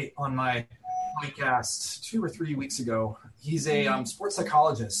Gervais on my podcast 2 or 3 weeks ago. He's a sports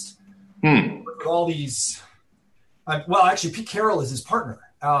psychologist. With all these, actually, Pete Carroll is his partner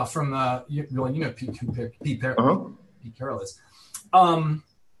from you know Pete Carroll is.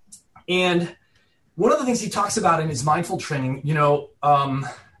 And one of the things he talks about in his mindful training,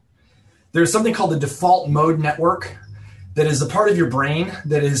 there's something called the default mode network that is the part of your brain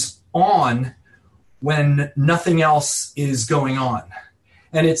that is on when nothing else is going on.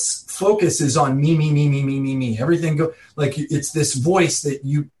 And its focus is on me. Everything it's this voice that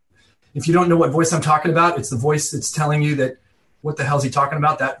if you don't know what voice I'm talking about, it's the voice that's telling you that, what the hell is he talking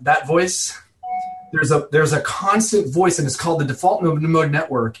about? That voice. There's a constant voice, and it's called the default mode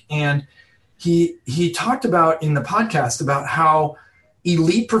network. And he talked about in the podcast about how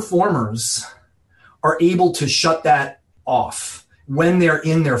elite performers are able to shut that off when they're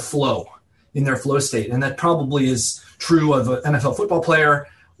in their flow state. And that probably is true of an NFL football player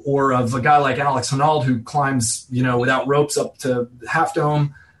or of a guy like Alex Honnold who climbs, without ropes up to Half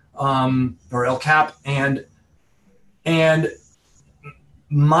Dome or El Cap. And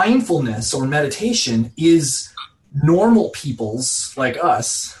mindfulness or meditation is normal people's, like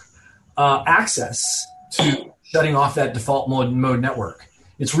us, access to shutting off that default mode network.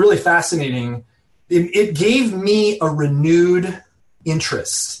 It's really fascinating. It gave me a renewed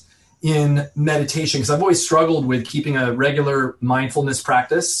interest in meditation because I've always struggled with keeping a regular mindfulness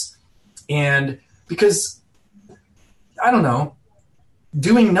practice. And because, I don't know,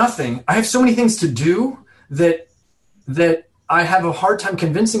 doing nothing, I have so many things to do that I have a hard time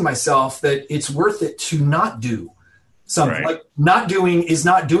convincing myself that it's worth it to not do something. Right. Like not doing is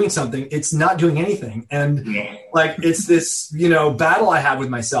not doing something. It's not doing anything. And it's this, battle I have with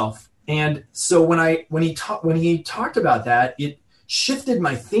myself. And so when he talked about that, it shifted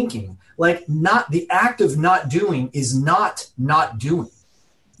my thinking. Like the act of not doing is not doing.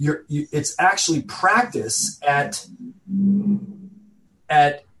 It's actually practice at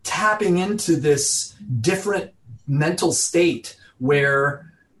tapping into this different mental state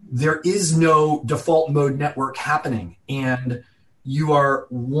where there is no default mode network happening, and you are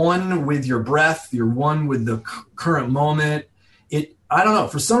one with your breath, you're one with the current moment. I don't know,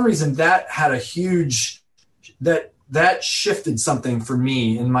 for some reason that had a huge, that shifted something for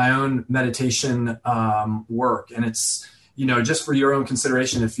me in my own meditation work. And it's, just for your own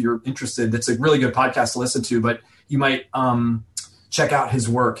consideration, if you're interested, that's a really good podcast to listen to, but you might check out his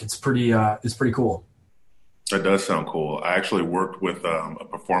work. It's pretty cool. That does sound cool. I actually worked with a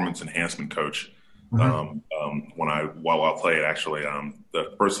performance enhancement coach while I played. Actually, the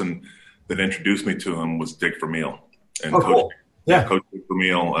person that introduced me to him was Dick Vermeil. And cool. Yeah, Coach Dick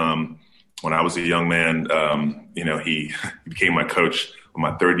Vermeil. When I was a young man, he became my coach in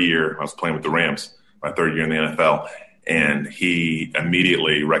my third year. I was playing with the Rams, my third year in the NFL, and he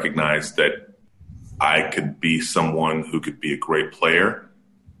immediately recognized that I could be someone who could be a great player,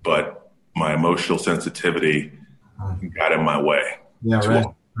 but my emotional sensitivity got in my way. Yeah,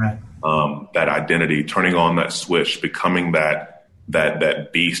 right. That identity, turning on that switch, becoming that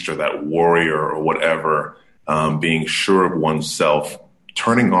beast or that warrior or whatever, being sure of oneself,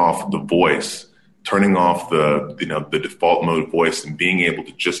 turning off the voice, turning off the default mode voice, and being able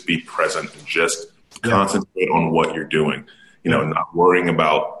to just be present and just concentrate on what you're doing. Not worrying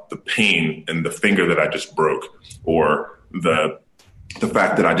about the pain and the finger that I just broke, or the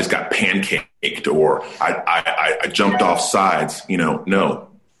fact that I just got pancaked, or I jumped off sides. No,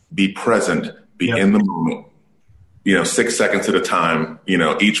 be present, be in the moment. 6 seconds at a time.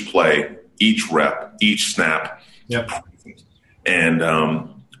 Each play, each rep, each snap. Yep. And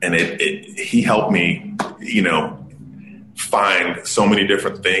he helped me, find so many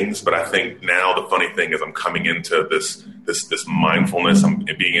different things. But I think now the funny thing is I'm coming into this mindfulness. I'm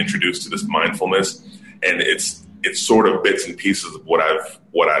being introduced to this mindfulness, and it's sort of bits and pieces of what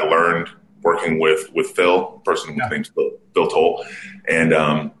I learned working with Phil, a person whose name's Phil Toll, and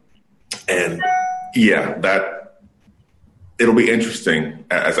that it'll be interesting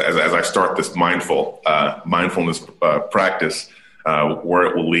as I start this mindfulness practice where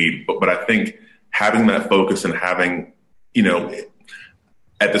it will lead. But I think having that focus and having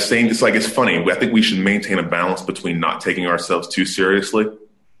at the same, it's funny. I think we should maintain a balance between not taking ourselves too seriously,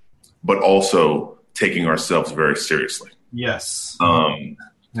 but also taking ourselves very seriously. Yes. We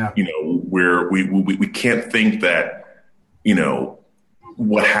can't think that,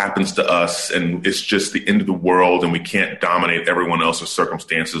 what happens to us and it's just the end of the world and we can't dominate everyone else's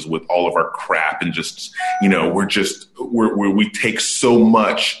circumstances with all of our crap and just, we take so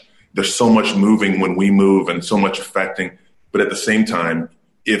much there's so much moving when we move and so much affecting. But at the same time,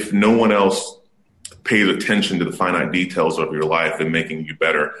 if no one else pays attention to the finite details of your life and making you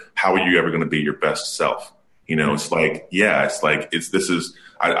better, how are you ever going to be your best self? You know, it's like,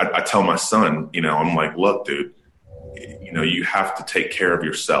 I tell my son, you know, I'm like, look, dude, you know, you have to take care of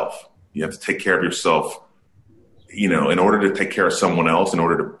yourself. You have to take care of yourself, you know, in order to take care of someone else, in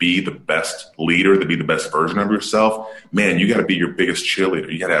order to be the best leader, to be the best version of yourself. Man, you got to be your biggest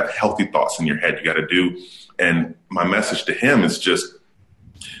cheerleader. You got to have healthy thoughts in your head. You got to do. And my message to him is just,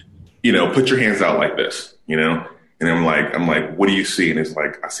 you know, put your hands out like this, you know? And I'm like, what do you see? And it's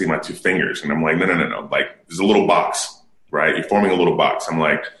like, I see my 2 fingers. And I'm like, no. Like, there's a little box, right? You're forming a little box. I'm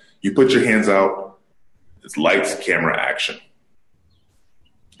like, you put your hands out. It's lights, camera, action.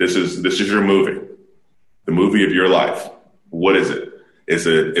 This is your movie, the movie of your life. What is it? Is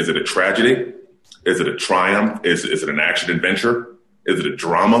it a tragedy? Is it a triumph? Is it an action adventure? Is it a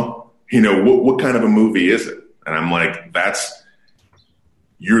drama? You know, what kind of a movie is it? And I'm like,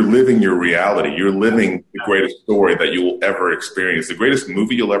 you're living your reality. You're living the greatest story that you will ever experience. The greatest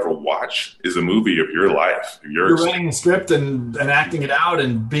movie you'll ever watch is a movie of your life. You're writing the script and acting it out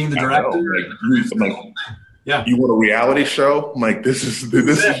and being the director. Yeah. You want a reality show? I'm like, this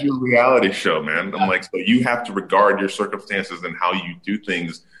is your reality show, man. I'm like, so you have to regard your circumstances and how you do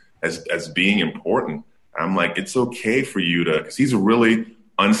things as being important. I'm like, it's okay for you to, because he's a really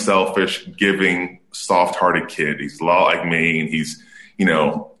unselfish, giving, soft-hearted kid. He's a lot like me, and he's, you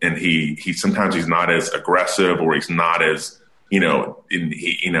know, and he sometimes he's not as aggressive, or he's not as, you know,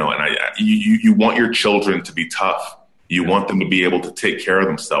 you want your children to be tough. You want them to be able to take care of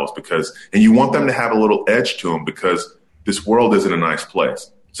themselves and you want them to have a little edge to them, because this world isn't a nice place.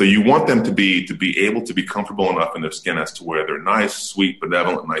 So you want them to be able to be comfortable enough in their skin as to where they're nice, sweet,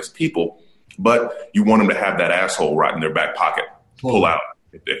 benevolent, nice people, but you want them to have that asshole right in their back pocket to pull out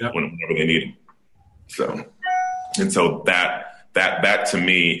whenever they need them. So that to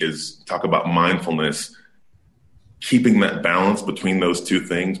me is, talk about mindfulness, keeping that balance between those 2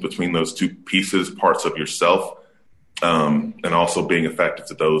 things, between those 2 pieces, parts of yourself, and also being effective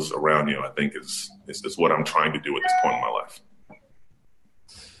to those around you, I think is what I'm trying to do at this point in my life.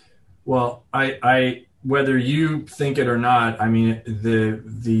 Well, I whether you think it or not, I mean,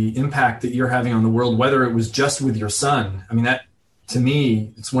 the impact that you're having on the world, whether it was just with your son, I mean, that to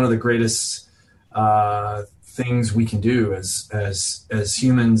me, it's one of the greatest things we can do as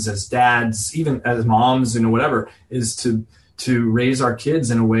humans, as dads, even as moms, you know, whatever, is to raise our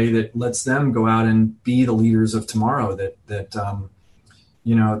kids in a way that lets them go out and be the leaders of tomorrow, that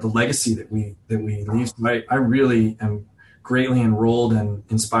you know, the legacy that we leave. I really am greatly enrolled and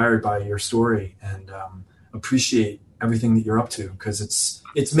inspired by your story, and appreciate everything that you're up to, because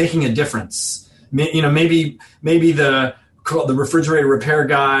it's making a difference. You know, maybe the refrigerator repair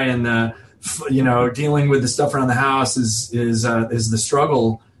guy and the, you know, dealing with the stuff around the house is the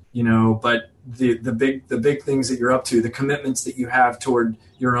struggle, you know, but the big things that you're up to, the commitments that you have toward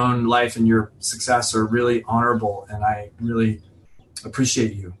your own life and your success are really honorable, and I really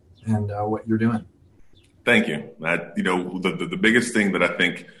appreciate you and what you're doing. Thank you. You know, the biggest thing that I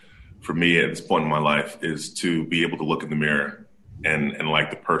think for me at this point in my life is to be able to look in the mirror and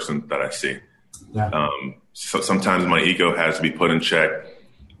like the person that I see. Yeah. So sometimes my ego has to be put in check,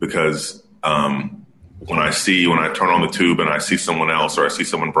 because when I turn on the tube and I see someone else, or I see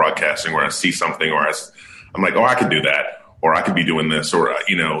someone broadcasting, or I see something, or I'm like, oh, I could do that, or I could be doing this, or,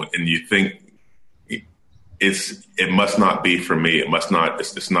 you know, and you think it must not be for me.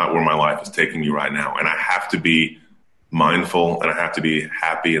 It's not where my life is taking me right now. And I have to be mindful, and I have to be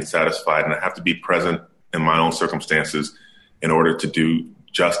happy and satisfied, and I have to be present in my own circumstances in order to do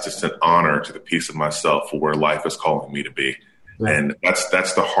justice and honor to the piece of myself for where life is calling me to be. Yeah. And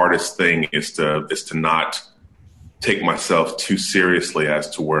that's the hardest thing, is to not take myself too seriously, as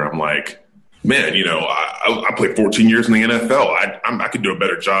to where I'm like, man, you know, I played 14 years in the NFL. I could do a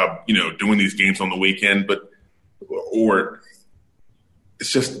better job, you know, doing these games on the weekend, or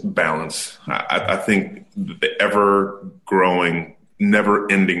it's just balance. I think the ever-growing,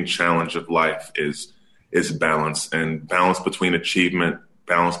 never-ending challenge of life is balance, and balance between achievement,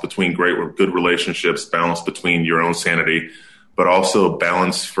 balance between good relationships, balance between your own sanity, but also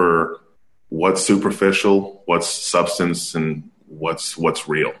balance for what's superficial, what's substance, and what's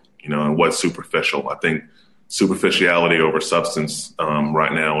real, you know, and what's superficial. I think superficiality over substance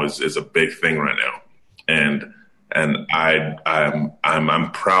right now is a big thing right now. And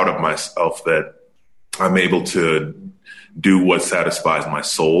I'm proud of myself that I'm able to do what satisfies my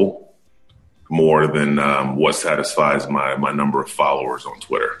soul more than what satisfies my number of followers on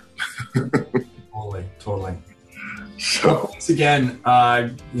Twitter. Totally. So once again, I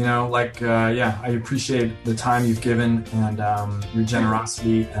appreciate the time you've given and your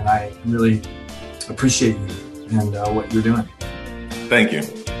generosity, and I really appreciate you and what you're doing. thank you.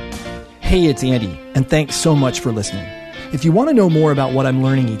 Hey, it's Andy, and thanks so much for listening. If you want to know more about what I'm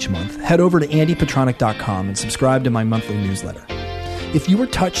learning each month, head over to andypetronic.com and subscribe to my monthly newsletter. If you were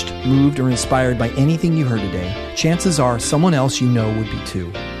touched, moved, or inspired by anything you heard today, chances are someone else you know would be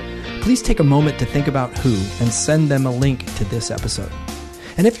too. Please take a moment to think about who and send them a link to this episode.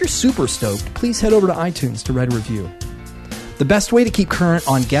 And if you're super stoked, please head over to iTunes to write a review. The best way to keep current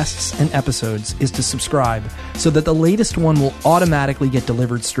on guests and episodes is to subscribe so that the latest one will automatically get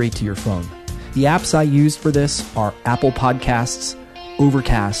delivered straight to your phone. The apps I used for this are Apple Podcasts,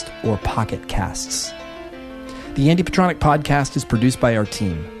 Overcast, or Pocket Casts. The Andy Petronic podcast is produced by our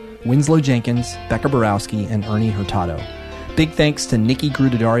team, Winslow Jenkins, Becca Borowski, and Ernie Hurtado. Big thanks to Nikki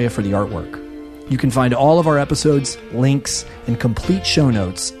Grudidaria for the artwork. You can find all of our episodes, links, and complete show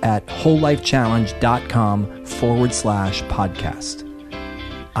notes at wholelifechallenge.com/podcast.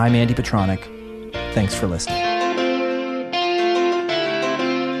 I'm Andy Petronic. Thanks for listening.